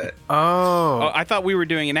says it. Oh, Oh, I thought we were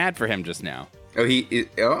doing an ad for him just now. Oh,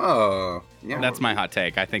 yeah. That's my hot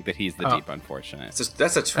take. I think that he's the Deep Unfortunate.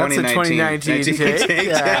 That's a 2019, 2019 take.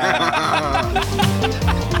 Yeah.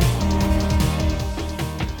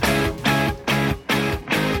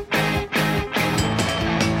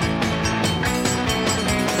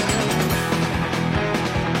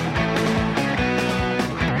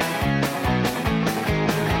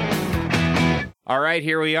 All right,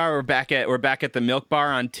 here we are. We're back at the Milk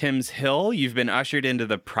Bar on Tim's Hill. You've been ushered into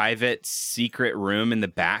the private secret room in the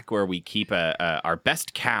back where we keep our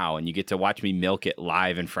best cow, and you get to watch me milk it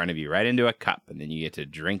live in front of you, right into a cup, and then you get to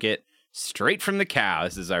drink it straight from the cow.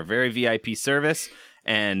 This is our very VIP service,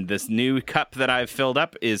 and this new cup that I've filled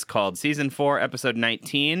up is called Season 4, Episode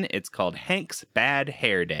 19. It's called Hank's Bad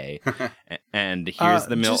Hair Day, and here's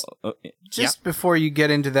the milk. Just before you get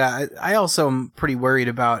into that, I also am pretty worried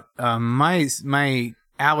about my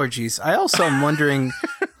allergies. I also am wondering.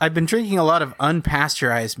 I've been drinking a lot of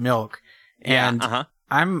unpasteurized milk, and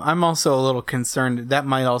I'm also a little concerned that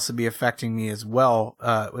might also be affecting me as well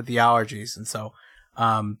with the allergies. And so,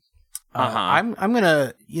 I'm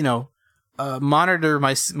gonna monitor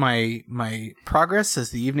my progress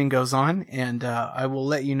as the evening goes on, and I will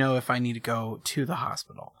let you know if I need to go to the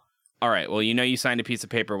hospital. All right. Well, you signed a piece of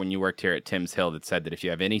paper when you worked here at Tim's Hill that said that if you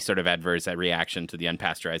have any sort of adverse reaction to the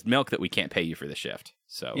unpasteurized milk, that we can't pay you for the shift.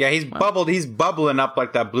 So Yeah, he's bubbling up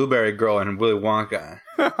like that blueberry girl in Willy Wonka.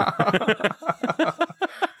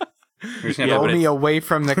 Pull me away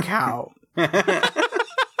from the cow.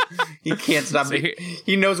 He can't stop. So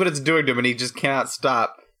he knows what it's doing to him, and he just cannot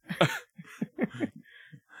stop.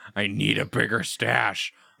 I need a bigger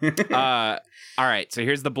stash. All right, so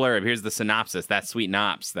here's the blurb. Here's the synopsis. That sweet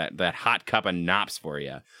Nops, that hot cup of Nops for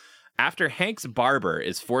you. After Hank's barber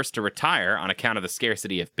is forced to retire on account of the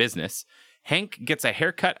scarcity of business, Hank gets a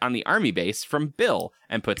haircut on the army base from Bill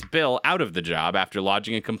and puts Bill out of the job after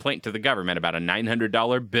lodging a complaint to the government about a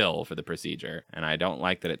 $900 bill for the procedure. And I don't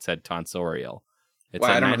like that it said tonsorial. It's a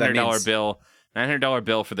 $900 bill. $900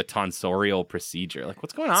 bill for the tonsorial procedure. Like,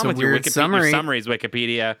 what's going on with your Wikipedia summaries,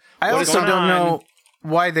 Wikipedia? I also don't know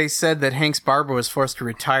why they said that Hank's barber was forced to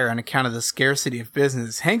retire on account of the scarcity of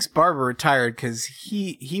business. Hank's barber retired because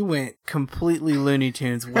he went completely Looney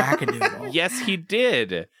Tunes wackadoodle. Yes, he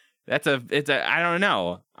did. It's a I don't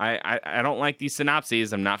know. I don't like these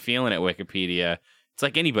synopses. I'm not feeling it, Wikipedia. It's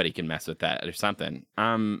like anybody can mess with that or something.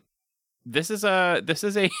 This is a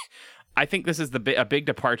I think this is a big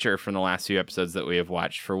departure from the last few episodes that we have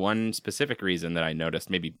watched for one specific reason that I noticed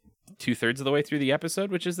maybe 2/3 of the way through the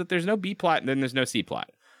episode, which is that there's no B plot and then there's no C plot.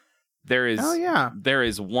 There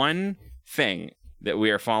is one thing that we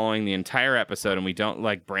are following the entire episode, and we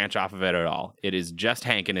don't branch off of it at all. It is just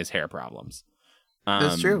Hank and his hair problems.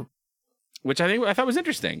 That's true. Which I thought was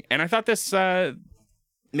interesting, and I thought this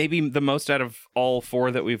maybe the most out of all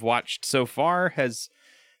 4 that we've watched so far has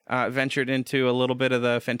ventured into a little bit of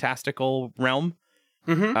the fantastical realm.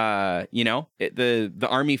 Mm-hmm. The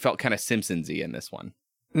army felt kind of Simpsons-y in this one.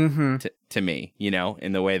 Mm-hmm. To me,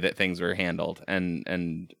 in the way that things were handled,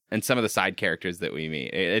 and some of the side characters that we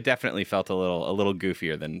meet, it definitely felt a little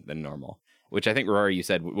goofier than normal, which I think Rory, you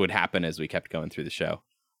said would happen as we kept going through the show.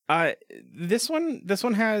 This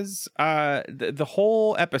one has the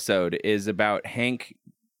whole episode is about Hank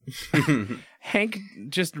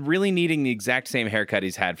just really needing the exact same haircut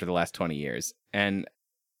he's had for the last 20 years. And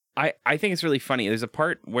I think it's really funny. There's a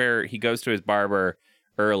part where he goes to his barber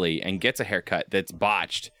early and gets a haircut that's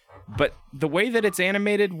botched, but the way that it's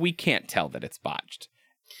animated, we can't tell that it's botched.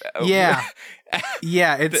 Yeah.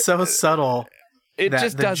 Yeah, it's so subtle. It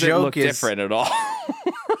just doesn't look different at all.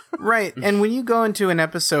 Right. And when you go into an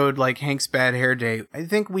episode like Hank's Bad Hair Day, I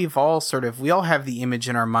think we all have the image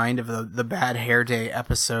in our mind of the Bad Hair Day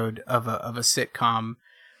episode of a sitcom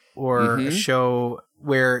or a show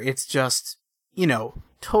where it's just,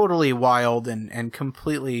 totally wild and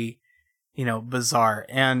completely, bizarre.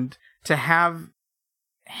 And to have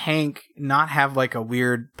Hank not have like a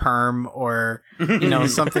weird perm or,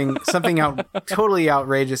 something totally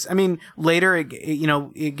outrageous. I mean, later,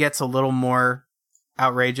 it gets a little more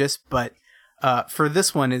outrageous, but for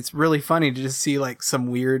this one it's really funny to just see like some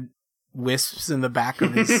weird wisps in the back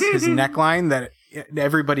of his neckline that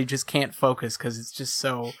everybody just can't focus because it's just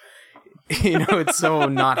so it's so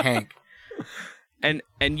not Hank. And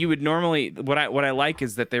you would normally what I like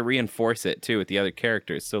is that they reinforce it too with the other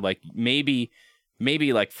characters. So like maybe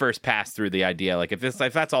like first pass through the idea, like if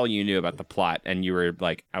that's all you knew about the plot and you were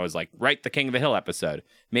like, I was like, write the King of the Hill episode,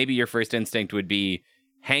 maybe your first instinct would be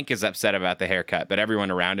Hank is upset about the haircut, but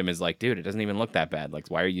everyone around him is like, dude, it doesn't even look that bad. Like,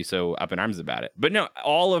 why are you so up in arms about it? But no,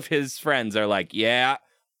 all of his friends are like, yeah,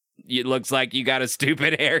 it looks like you got a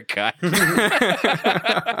stupid haircut. And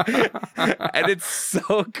it's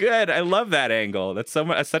so good. I love that angle. That's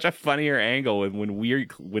such a funnier angle when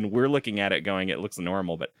we're looking at it going, it looks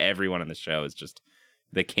normal, but everyone on the show is just,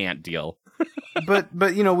 they can't deal. but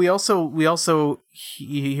we also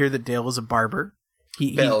hear that Dale is a barber.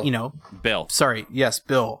 Bill. Bill. Sorry. Yes,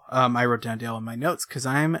 Bill. I wrote down Dale in my notes because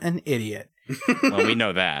I'm an idiot. Well, we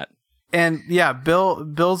know that. And yeah,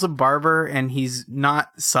 Bill's a barber, and he's not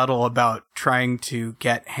subtle about trying to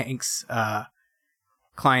get Hank's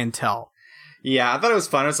clientele. Yeah, I thought it was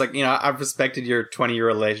fun. It's like, I've respected your 20-year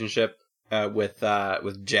relationship with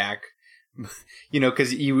Jack, because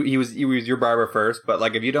he was your barber first. But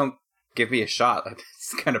like, if you don't give me a shot, like,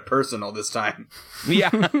 it's kind of personal this time. Yeah.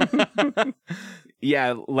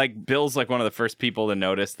 Yeah, like Bill's like one of the first people to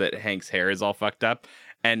notice that Hank's hair is all fucked up.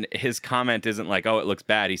 And his comment isn't like, oh, it looks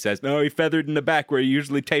bad. He says, no, he feathered in the back where he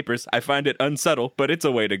usually tapers. I find it unsubtle, but it's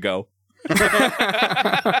a way to go.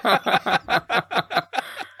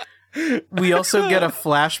 We also get a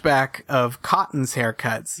flashback of Cotton's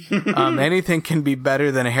haircuts. Anything can be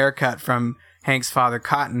better than a haircut from Hank's father,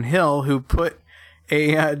 Cotton Hill, who put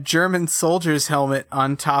a German soldier's helmet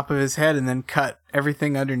on top of his head and then cut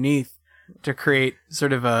everything underneath to create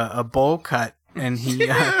sort of a bowl cut. And he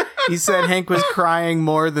said Hank was crying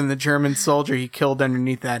more than the German soldier he killed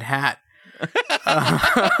underneath that hat.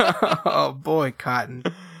 Oh boy, Cotton.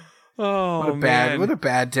 Oh, what a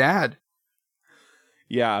bad dad.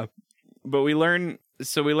 Yeah. But we learn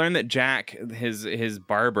that Jack, his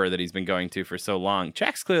barber that he's been going to for so long,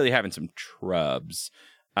 Jack's clearly having some trubs.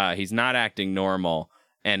 He's not acting normal,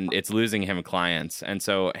 and it's losing him clients. And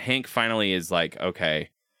so Hank finally is like, okay,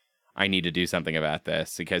 I need to do something about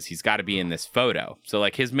this because he's got to be in this photo. So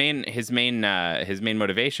like his main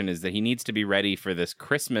motivation is that he needs to be ready for this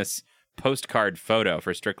Christmas postcard photo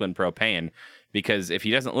for Strickland Propane, because if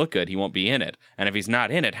he doesn't look good, he won't be in it. And if he's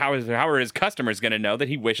not in it, how are his customers going to know that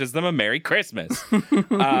he wishes them a Merry Christmas?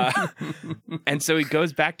 And so he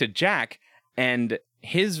goes back to Jack, and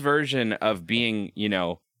his version of being,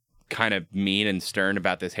 kind of mean and stern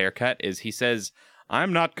about this haircut is he says,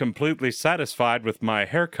 I'm not completely satisfied with my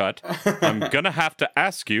haircut. I'm going to have to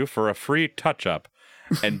ask you for a free touch-up.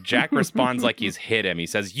 And Jack responds like he's hit him. He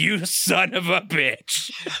says, you son of a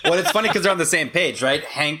bitch. Well, it's funny because they're on the same page, right?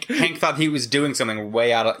 Hank thought he was doing something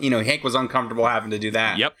way out of... Hank was uncomfortable having to do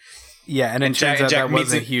that. Yep. Yeah, and it turns out that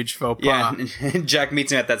was a huge faux pas. Yeah, Jack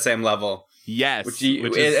meets him at that same level. Yes. Which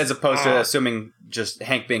is, as opposed to assuming just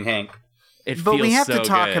Hank being Hank. But we have to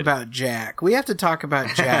talk about Jack. We have to talk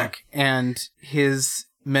about Jack and his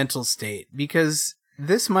mental state, because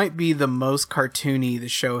this might be the most cartoony the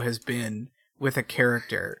show has been with a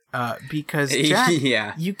character. Because Jack,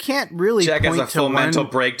 you can't really Jack point has a full mental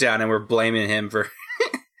breakdown, and we're blaming him for...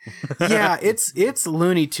 Yeah, it's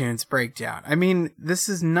Looney Tunes breakdown. I mean, this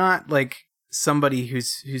is not like somebody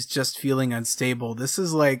who's just feeling unstable. This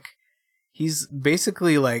is like he's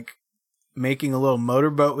basically like making a little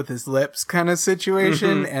motorboat with his lips kind of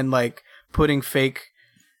situation, and like putting fake,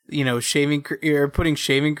 shaving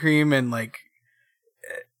cream and like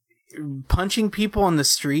punching people on the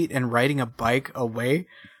street and riding a bike away.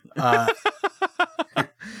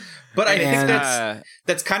 But But I think And-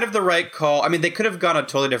 that's kind of the right call. I mean, they could have gone a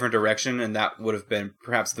totally different direction, and that would have been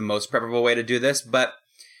perhaps the most preferable way to do this. But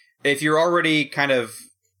if you're already kind of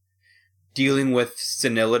dealing with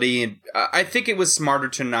senility, I think it was smarter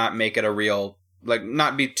to not make it a real, like,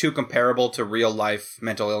 not be too comparable to real life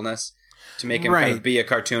mental illness, to make him kind Right. of be a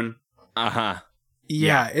cartoon. Uh-huh.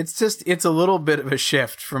 Yeah, it's a little bit of a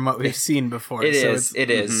shift from what we've seen before. It so is. It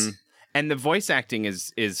is. Mhm. And the voice acting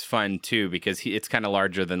is fun too because it's kind of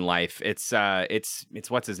larger than life. It's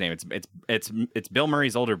what's his name? It's Bill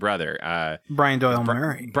Murray's older brother, Brian Doyle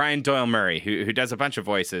Murray. Brian Doyle Murray, who does a bunch of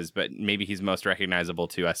voices, but maybe he's most recognizable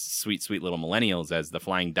to us sweet little millennials as the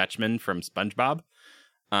Flying Dutchman from SpongeBob.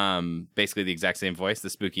 Basically the exact same voice, the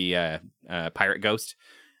spooky pirate ghost,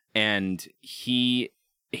 and he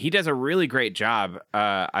does a really great job.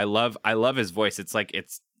 I love his voice. It's like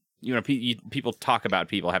people talk about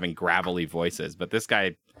people having gravelly voices, but this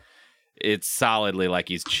guy, it's solidly like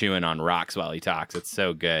he's chewing on rocks while he talks. It's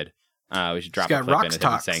so good. We should drop He's a got clip rock in of him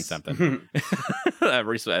talks. saying something.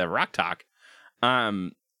 Rock talk.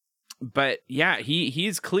 But yeah,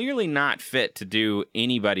 he's clearly not fit to do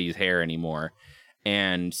anybody's hair anymore,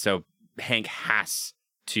 and so Hank has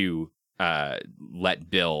to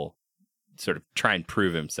let Bill sort of try and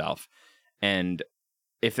prove himself. And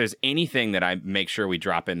if there's anything that I make sure we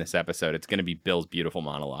drop in this episode, it's going to be Bill's beautiful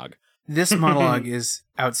monologue. This monologue is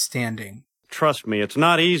outstanding. Trust me, it's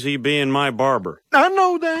not easy being my barber. I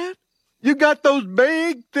know that. You got those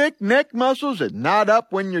big, thick neck muscles that knot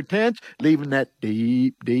up when you're tense, leaving that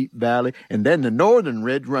deep, deep valley, and then the northern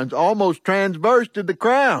ridge runs almost transverse to the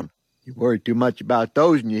crown. You worry too much about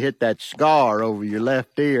those and you hit that scar over your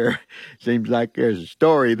left ear. Seems like there's a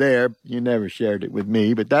story there. You never shared it with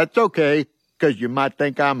me, but that's okay, because you might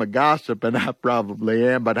think I'm a gossip, and I probably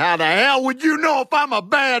am, but how the hell would you know if I'm a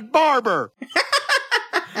bad barber?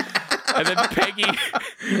 And then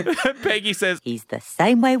Peggy says, He's the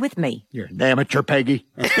same way with me. You're an amateur, Peggy.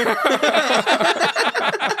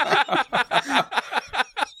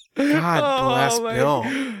 God bless man. Bill.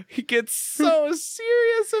 He gets so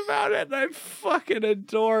serious about it, and I fucking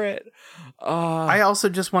adore it. I also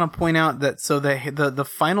just want to point out that the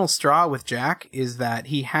final straw with Jack is that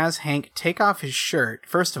he has Hank take off his shirt,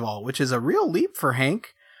 first of all, which is a real leap for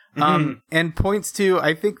Hank, and points to,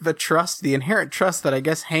 I think, the inherent trust that I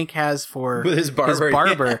guess Hank has for With his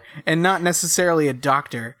barber. and not necessarily a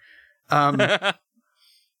doctor.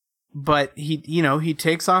 But he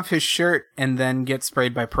takes off his shirt and then gets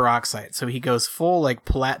sprayed by peroxide. So he goes full like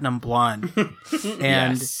platinum blonde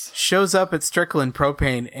and Yes. shows up at Strickland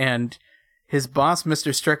Propane, and his boss,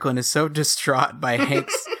 Mr. Strickland, is so distraught by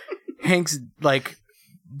Hank's like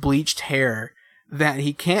bleached hair that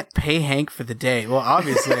he can't pay Hank for the day. Well,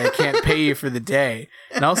 obviously I can't pay you for the day.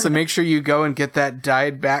 And also make sure you go and get that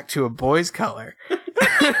dyed back to a boy's color.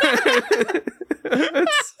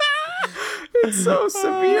 It's so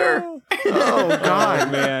severe. Oh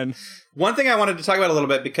God, man. One thing I wanted to talk about a little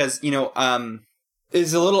bit because,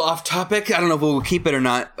 is a little off topic. I don't know if we'll keep it or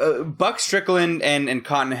not. Buck Strickland and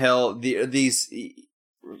Cotton Hill, these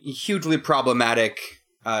hugely problematic,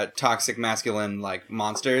 toxic masculine like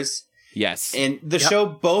monsters. Yes. And the show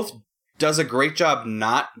both does a great job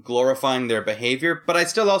not glorifying their behavior, but I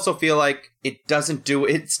still also feel like it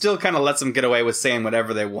still kind of lets them get away with saying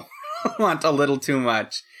whatever they want a little too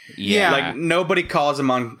much. Yeah. Like nobody calls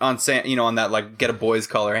him on saying, on that like get a boy's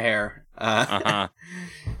color hair. Uh-huh.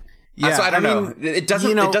 yeah. So I don't know. mean, It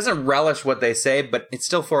doesn't relish what they say, but it's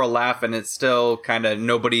still for a laugh, and it's still kind of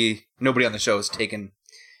nobody on the show is taken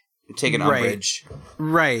umbrage.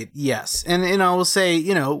 Right. Yes. And I will say,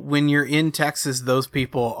 when you're in Texas, those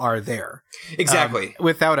people are there. Exactly.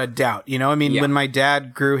 Without a doubt. I mean, Yeah. when my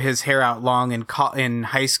dad grew his hair out long in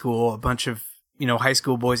high school, a bunch of, high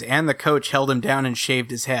school boys and the coach held him down and shaved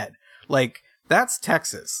his head. Like, that's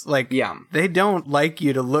Texas. Like, Yeah. they don't like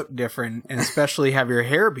you to look different, and especially have your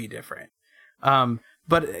hair be different.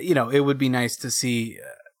 But, it would be nice to see...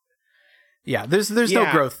 there's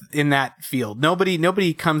no growth in that field.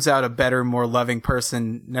 Nobody comes out a better, more loving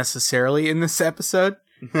person necessarily in this episode.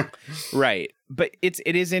 Right. But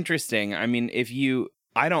it is interesting. I mean,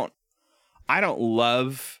 I don't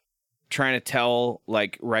love trying to tell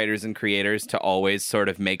like writers and creators to always sort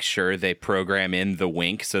of make sure they program in the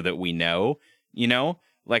wink so that we know,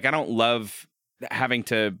 like I don't love having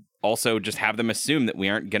to also just have them assume that we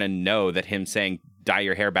aren't going to know that him saying dye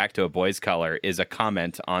your hair back to a boy's color is a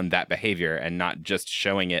comment on that behavior and not just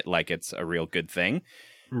showing it like it's a real good thing.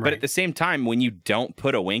 Right. But at the same time, when you don't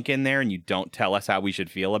put a wink in there and you don't tell us how we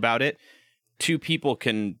should feel about it, two people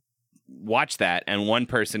can watch that and one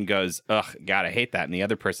person goes, ugh, God, I hate that. And the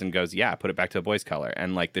other person goes, yeah, put it back to a boy's color.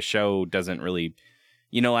 And like the show doesn't really,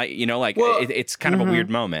 Well, it's kind of a weird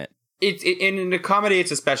moment. In a comedy,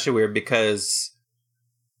 it's especially weird because,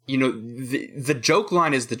 the joke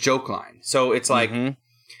line is the joke line. So it's like,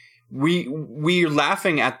 we're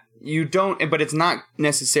laughing at, but it's not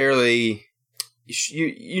necessarily,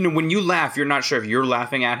 when you laugh, you're not sure if you're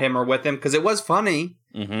laughing at him or with him, because it was funny.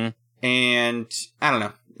 Mm-hmm. And I don't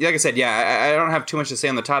know. Like I said, I don't have too much to say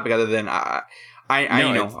on the topic other than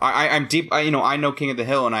I'm deep. I know King of the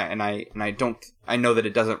Hill, and I don't. I know that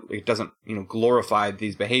it doesn't glorify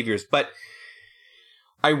these behaviors, but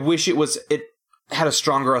I wish it had a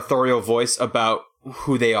stronger authorial voice about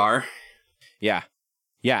who they are. Yeah,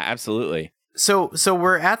 absolutely. So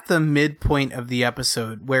we're at the midpoint of the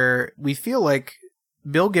episode where we feel like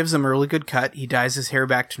Bill gives him a really good cut. He dyes his hair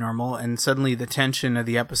back to normal, and suddenly the tension of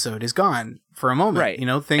the episode is gone for a moment.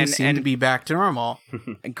 Right. Things seem to be back to normal.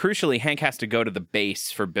 And crucially, Hank has to go to the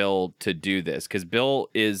base for Bill to do this, because Bill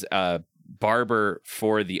is a barber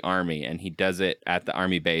for the Army, and he does it at the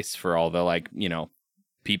Army base for all the,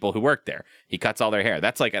 people who work there. He cuts all their hair.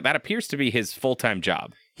 That appears to be his full-time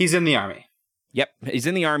job. He's in the Army. Yep, he's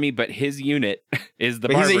in the Army, but his unit is the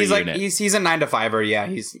barber unit. He's a 9-to-5er. Yeah,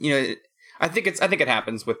 he's I think it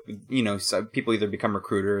happens with so people either become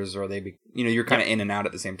recruiters or you're kind of in and out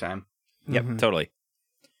at the same time. Yep, totally.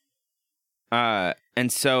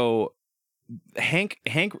 And so Hank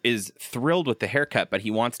is thrilled with the haircut, but he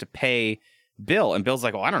wants to pay Bill, and Bill's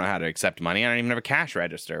like, "Well, I don't know how to accept money. I don't even have a cash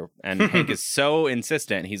register." And Hank is so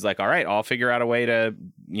insistent. He's like, "All right, I'll figure out a way to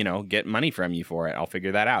get money from you for it. I'll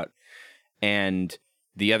figure that out." And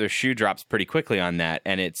the other shoe drops pretty quickly on that,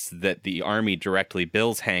 and it's that the Army directly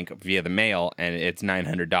bills Hank via the mail, and it's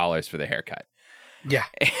 $900 for the haircut. Yeah.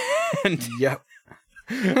 And yep.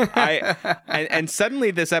 And suddenly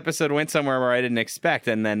this episode went somewhere where I didn't expect,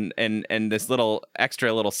 and then and this little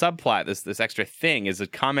subplot, this extra thing is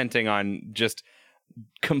commenting on just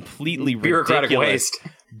completely bureaucratic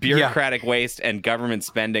ridiculous waste and government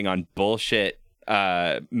spending on bullshit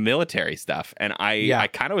military stuff, and I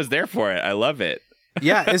kind of was there for it. I love it.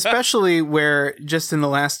 Yeah, especially where just in the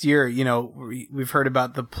last year, we've heard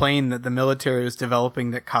about the plane that the military was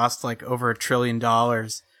developing that cost like over $1 trillion,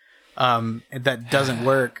 that doesn't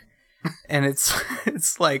work, and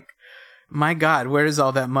it's like, my God, where does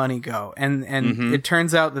all that money go? And it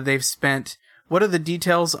turns out that they've spent. What are the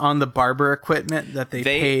details on the barber equipment that they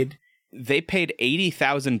paid? They paid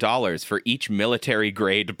 $80,000 for each military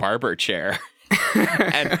grade barber chair.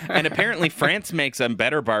 and apparently France makes a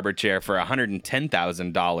better barber chair for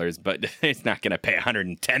 $110,000, but it's not going to pay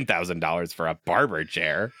 $110,000 for a barber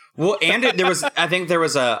chair. Well, and I think there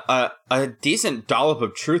was a decent dollop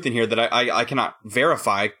of truth in here that I cannot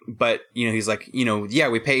verify, but he's like, we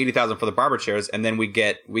pay $80,000 for the barber chairs, and then we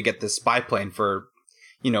get the spy plane for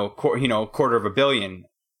 $250 million.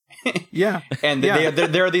 Yeah. And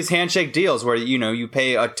there are these handshake deals where you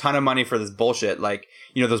pay a ton of money for this bullshit, like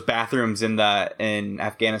those bathrooms in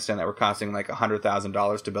Afghanistan that were costing like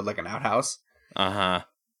 $100,000 to build like an outhouse.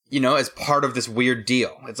 As part of this weird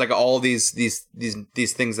deal. It's like all these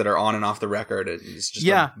things that are on and off the record. It's just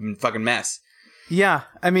a fucking mess. Yeah,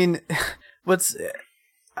 I mean, what's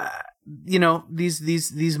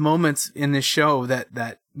these moments in this show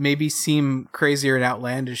that maybe seem crazier and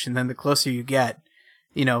outlandish, and then the closer you get,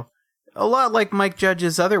 a lot like Mike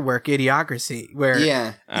Judge's other work, Idiocracy, where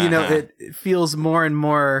it feels more and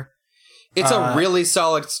more. It's a really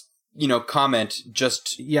solid, comment.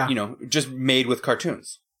 Just just made with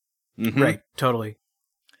cartoons. Mm-hmm. Right. Totally.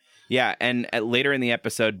 Yeah, and later in the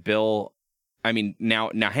episode, Bill. I mean, now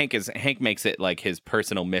Hank makes it like his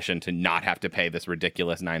personal mission to not have to pay this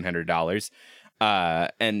ridiculous $900.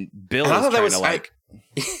 And Bill is trying to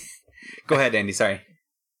Go ahead, Andy. Sorry.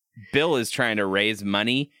 Bill is trying to raise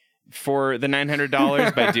money for the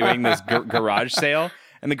 $900 by doing this garage sale,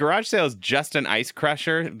 and the garage sale is just an ice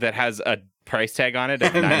crusher that has a price tag on it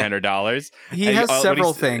of $900. He has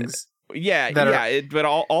several things. But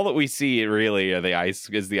all that we see really are the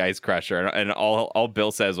ice crusher, and all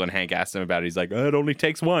Bill says when Hank asks him about it, he's like, "It only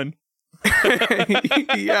takes one."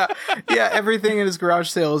 yeah, everything in his garage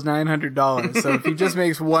sale is $900. So if he just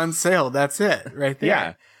makes one sale, that's it, right there.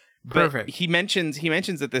 Yeah. Perfect. But he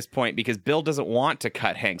mentions at this point, because Bill doesn't want to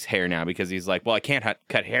cut Hank's hair now, because he's like, well, I can't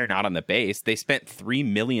cut hair not on the base. They spent $3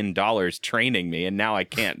 million training me, and now I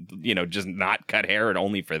can't, just not cut hair and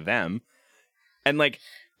only for them. And like,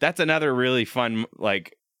 that's another really fun,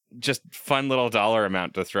 like, just fun little dollar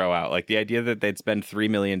amount to throw out. Like the idea that they'd spend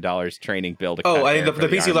 $3 million training Bill to cut hair. I think the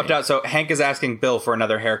piece you left out. So Hank is asking Bill for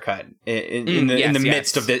another haircut in the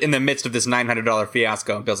midst of this $900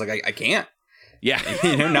 fiasco. And Bill's like, I can't. Yeah.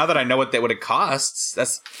 Now that I know what it costs,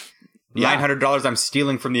 that's $900 I'm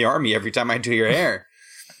stealing from the Army every time I do your hair.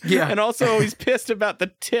 Yeah. And also, he's pissed about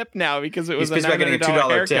the tip now because it was He's a pissed about getting a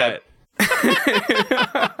 $900 $2 tip.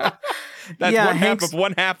 haircut. That's Yeah, one half Hank's- of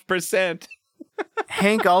 0.5%.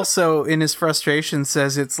 Hank also, in his frustration,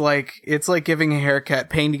 says it's like giving a haircut,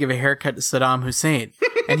 paying to give a haircut to Saddam Hussein,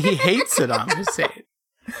 and he hates Saddam Hussein.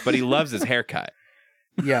 But he loves his haircut.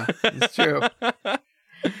 Yeah, it's true.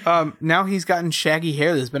 Now he's gotten shaggy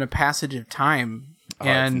hair. There's been a passage of time,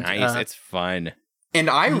 It's nice. It's fun. And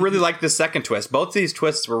I really like the second twist. Both these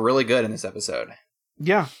twists were really good in this episode.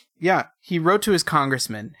 yeah. He wrote to his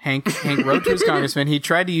congressman. Hank wrote to his congressman. He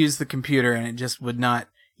tried to use the computer, and it just would not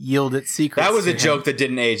yield its secrets. That was to a him. joke that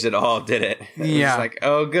didn't age at all, did it? It Yeah. was like,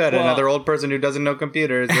 oh, good, Well- another old person who doesn't know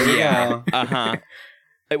computers. There we go. Uh-huh.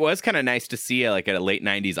 It was kind of nice to see like a late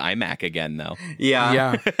 90s iMac again, though.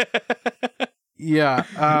 Yeah.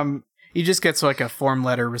 Yeah. He just gets like a form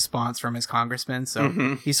letter response from his congressman.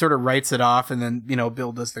 So he sort of writes it off, and then,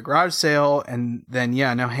 Bill does the garage sale. And then,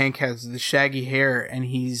 now Hank has the shaggy hair, and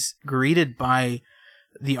he's greeted by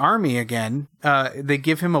the army again. They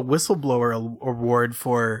give him a whistleblower award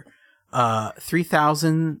for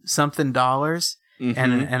 $3,000 something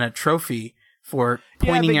and a trophy for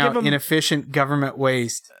pointing they give out him- inefficient government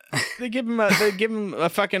waste. They give him a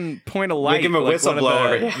fucking point of light. give him a like one of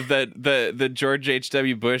whistleblower. the George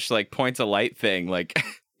H.W. Bush like points of light thing, like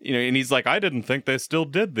and he's like, I didn't think they still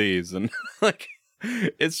did these, and like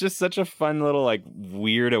it's just such a fun little like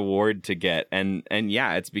weird award to get, and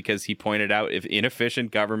yeah, it's because he pointed out if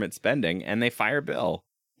inefficient government spending, and they fire Bill.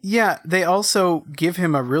 Yeah, they also give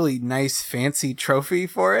him a really nice fancy trophy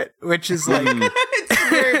for it, which is like It's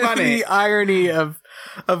very funny. the irony of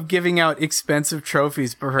giving out expensive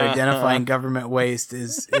trophies for identifying government waste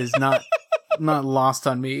is not lost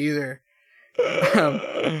on me either.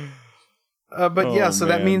 But yeah, so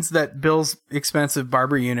that man. means that Bill's expensive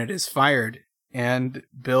barber unit is fired, and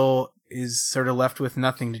Bill is sort of left with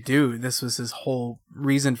nothing to do. This was his whole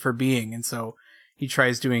reason for being, and so he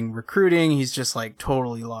tries doing recruiting. He's just like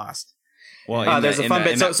totally lost. Well, There's a fun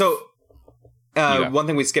bit. Yeah. One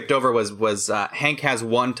thing we skipped over was Hank has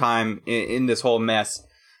one time in this whole mess.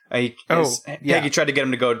 Peggy tried to get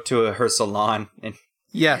him to go to her salon, and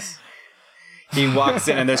Yes. he walks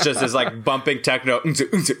in, and there's just this like bumping techno, and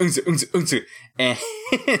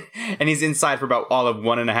he's inside for about all of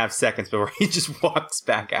 1.5 seconds before he just walks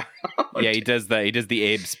back out. Yeah, he does the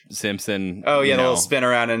Abe Simpson. Oh yeah, the little spin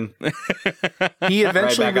around, and He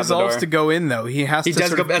eventually back out the resolves door. to go in, though. He has He to does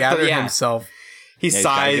sort go of back, gather yeah. himself. he he's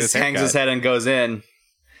gotta get his sighs, hangs haircut. his head, and goes in. And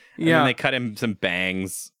Yeah, then they cut him some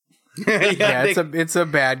bangs. yeah, it's a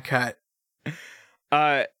bad cut.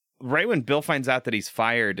 Right when Bill finds out that he's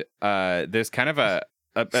fired, there's kind of a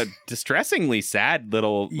distressingly sad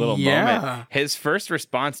little Yeah. moment. His first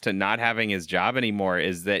response to not having his job anymore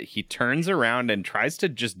is that he turns around and tries to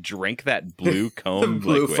just drink that blue comb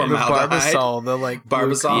blue liquid. from The Formaldehyde. Barbasol, the like blue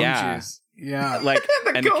Barbasol? comb Yeah. juice. Yeah, Like,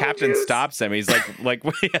 and the comb captain juice. stops him. He's like,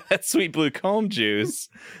 that sweet blue comb juice.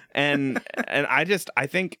 And I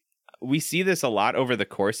think we see this a lot over the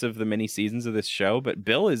course of the many seasons of this show, but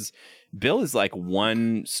Bill is like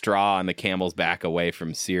one straw on the camel's back away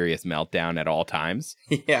from serious meltdown at all times.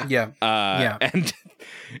 Yeah. yeah. And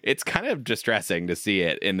it's kind of distressing to see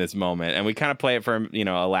it in this moment. And we kind of play it for,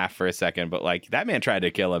 a laugh for a second, but like that man tried to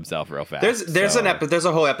kill himself real fast. There's So, there's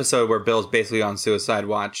a whole episode where Bill's basically on suicide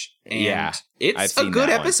watch, and Yeah, I've it's a seen good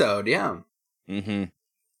that one. episode. Yeah, mhm.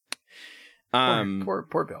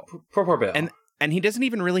 Poor Bill. poor Bill. And he doesn't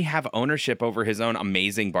even really have ownership over his own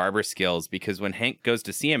amazing barber skills, because when Hank goes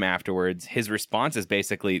to see him afterwards, his response is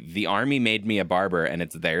basically, the army made me a barber and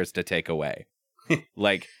it's theirs to take away.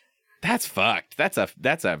 Like, that's fucked. That's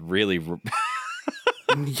a really...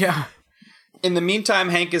 Yeah. In the meantime,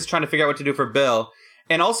 Hank is trying to figure out what to do for Bill,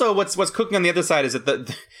 and also what's cooking on the other side is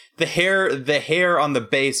that the hair on the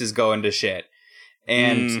base is going to shit.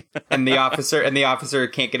 And the officer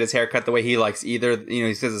can't get his hair cut the way he likes either.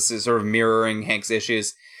 He says it's sort of mirroring Hank's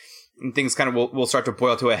issues. And things kind of will start to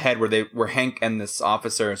boil to a head where Hank and this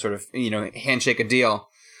officer sort of handshake a deal.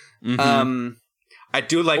 I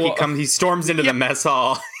do like he storms into the mess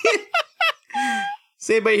hall. Does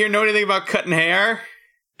anybody here know anything about cutting hair?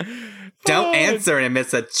 Don't answer him.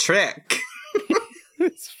 It's a trick.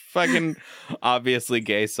 It's fucking obviously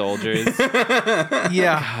gay soldiers.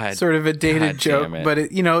 Yeah, God. sort of a dated God joke, damn it. but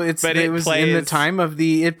it was in the time of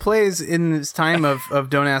it plays in this time of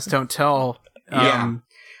Don't Ask, Don't Tell. Yeah.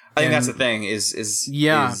 I think that's the and- thing is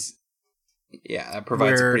that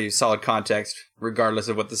provides a Where- pretty solid context, regardless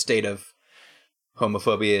of what the state of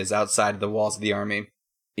homophobia is outside the walls of the army.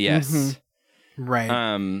 Yes.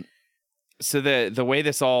 Right. So the way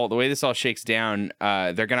this all shakes down,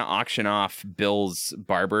 they're gonna auction off Bill's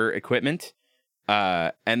barber equipment,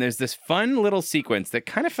 And there's this fun little sequence that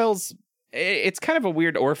kind of feels, it's kind of a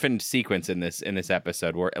weird orphaned sequence in this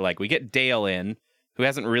episode where like we get Dale in, who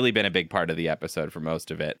hasn't really been a big part of the episode for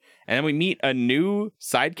most of it. And then we meet a new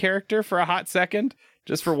side character for a hot second,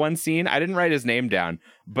 just for one scene. I didn't write his name down,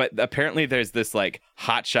 but apparently there's this like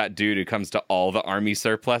hotshot dude who comes to all the army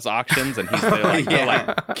surplus auctions, and he's the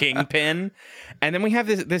like kingpin. And then we have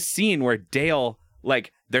this scene where Dale,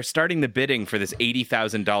 like, they're starting the bidding for this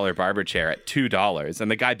 $80,000 barber chair at $2, and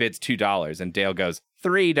the guy bids $2, and Dale goes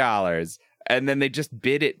 $3, and then they just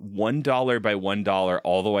bid it $1 by $1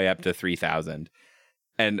 all the way up to $3,000.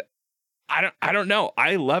 And I don't know.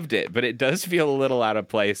 I loved it, but it does feel a little out of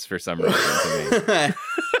place for some reason to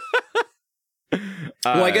me.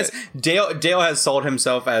 Well, I guess Dale has sold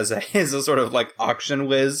himself as a sort of like auction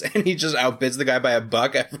whiz, and he just outbids the guy by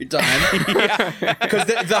 $1 every time. Because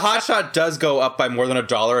the hotshot does go up by more than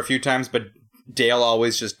 $1 a few times, but Dale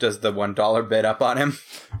always just does the $1 bid up on him.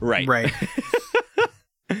 Right.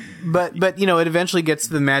 But you know, it eventually gets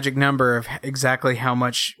to the magic number of exactly how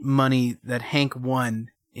much money that Hank won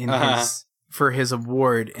in for his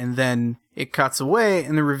award, and then it cuts away,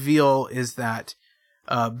 and the reveal is that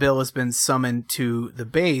Bill has been summoned to the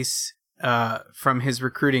base from his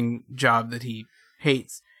recruiting job that he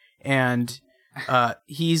hates, and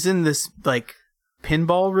he's in this like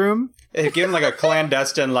pinball room. They give him like a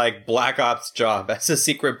clandestine like Black Ops job as a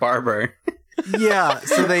secret barber. Yeah,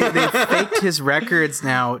 so they faked his records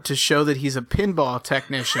now to show that he's a pinball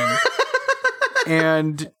technician.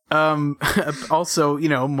 And also, you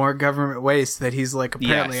know, more government waste that he's like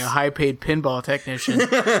apparently a high-paid pinball technician.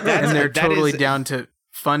 And they're totally down to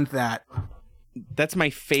fund that. That's my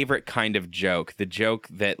favorite kind of joke. The joke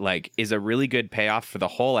that like is a really good payoff for the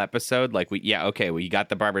whole episode. Like we got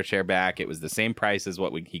the barber chair back. It was the same price as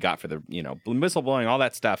what he got for the, you know, whistleblowing, all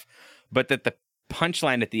that stuff. But that the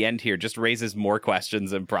punchline at the end here just raises more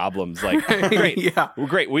questions and problems. Like, great, well,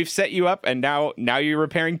 great, we've set you up, and now you're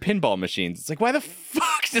repairing pinball machines. It's like, why the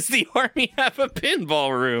fuck does the army have a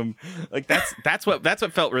pinball room? Like that's what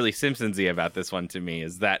felt really Simpsons-y about this one to me,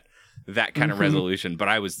 is that kind of resolution. But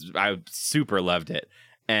I super loved it.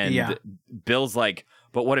 And Bill's like,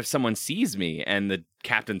 but what if someone sees me? And the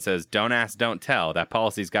captain says, don't ask, don't tell. That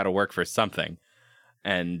policy's got to work for something.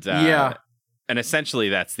 And and essentially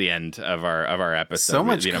that's the end of our episode. So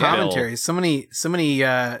much commentary, so many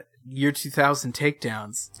year 2000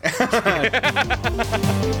 takedowns.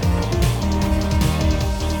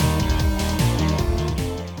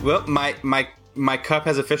 Well, my cup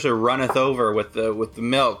has officially runneth over with the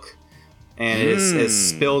milk, and it's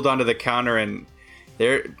spilled onto the counter, and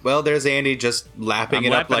there's Andy just lapping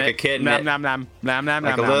it up like a kitten.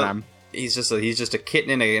 He's just a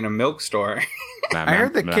kitten in a milk store. I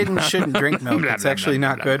heard that kittens shouldn't drink milk. It's actually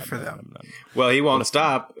not good for them. Well, he won't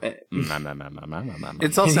stop.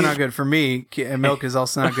 It's also not good for me. Milk is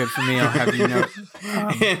also not good for me, I'll have you know.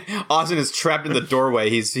 Austin is trapped in the doorway.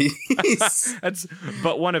 He's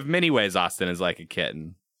but one of many ways Austin is like a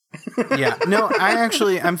kitten. Yeah. No,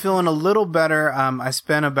 I'm feeling a little better. I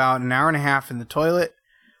spent about an hour and a half in the toilet,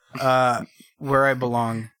 where I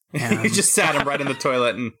belong. You just sat him right in the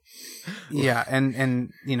toilet and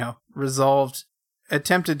and you know,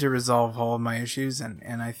 attempted to resolve all of my issues,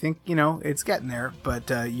 and I think, you know, it's getting there, but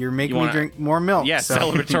you're making me drink more milk. Yeah, so.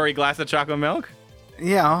 Celebratory glass of chocolate milk?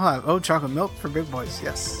 Yeah, I'll have chocolate milk for big boys,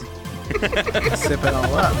 yes. Sip it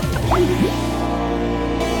all up.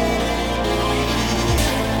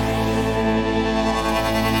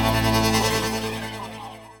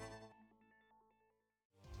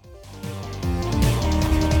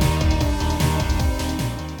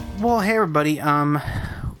 Well, hey everybody.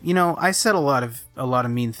 You know, I said a lot of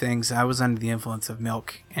mean things. I was under the influence of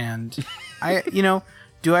milk, and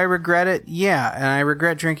do I regret it? Yeah, and I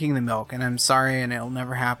regret drinking the milk, and I'm sorry, and it'll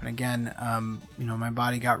never happen again. You know, my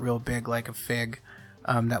body got real big like a fig,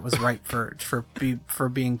 that was ripe for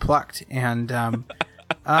being plucked, and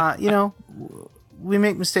you know, we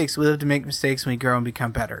make mistakes. We live to make mistakes, and we grow and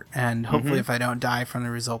become better. And hopefully, if I don't die from the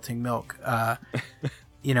resulting milk,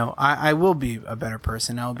 you know, I will be a better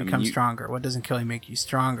person. I'll become stronger. What doesn't kill you make you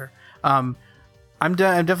stronger. I'm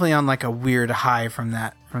definitely on like a weird high from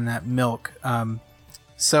that milk.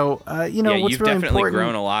 So you know, what's you've really definitely important,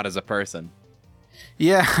 grown a lot as a person.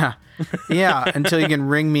 Yeah, until you can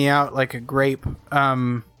wring me out like a grape.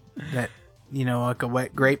 That, you know, like a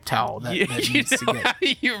wet grape towel that needs to get. How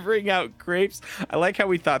you bring out grapes? I like how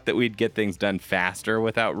we thought that we'd get things done faster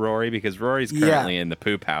without Rory, because Rory's currently in the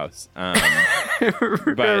poop house.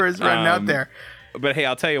 Whoever's running out there. But hey,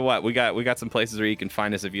 I'll tell you what, we got some places where you can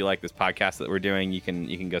find us if you like this podcast that we're doing. You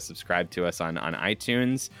can go subscribe to us on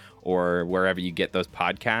iTunes, or wherever you get those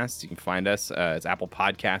podcasts. You can find us. It's Apple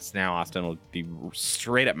Podcasts now. Austin will be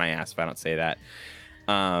straight up my ass if I don't say that.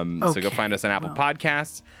 So go find us on Apple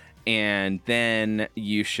Podcasts. And then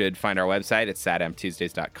you should find our website at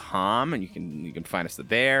sadamtuesdays.com, and you can find us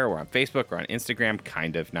there. We're on Facebook, we're on Instagram,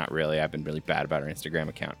 kind of, not really. I've been really bad about our Instagram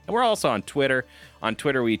account. And we're also on Twitter. On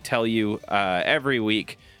Twitter, we tell you every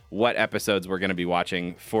week what episodes we're going to be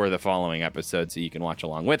watching for the following episode, so you can watch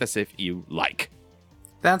along with us if you like.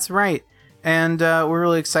 That's right. And we're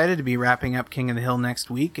really excited to be wrapping up King of the Hill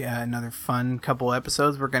next week. Another fun couple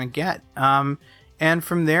episodes we're going to get. And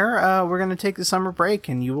from there, we're going to take the summer break,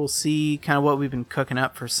 and you will see kind of what we've been cooking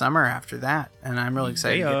up for summer after that. And I'm really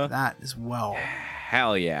excited to get to that as well.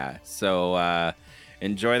 Hell yeah. So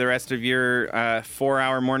enjoy the rest of your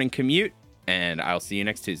 4-hour morning commute, and I'll see you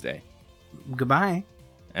next Tuesday. Goodbye.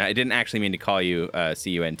 And I didn't actually mean to call you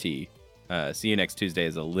CUNT. See you next Tuesday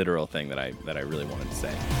is a literal thing that I really wanted to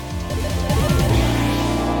say.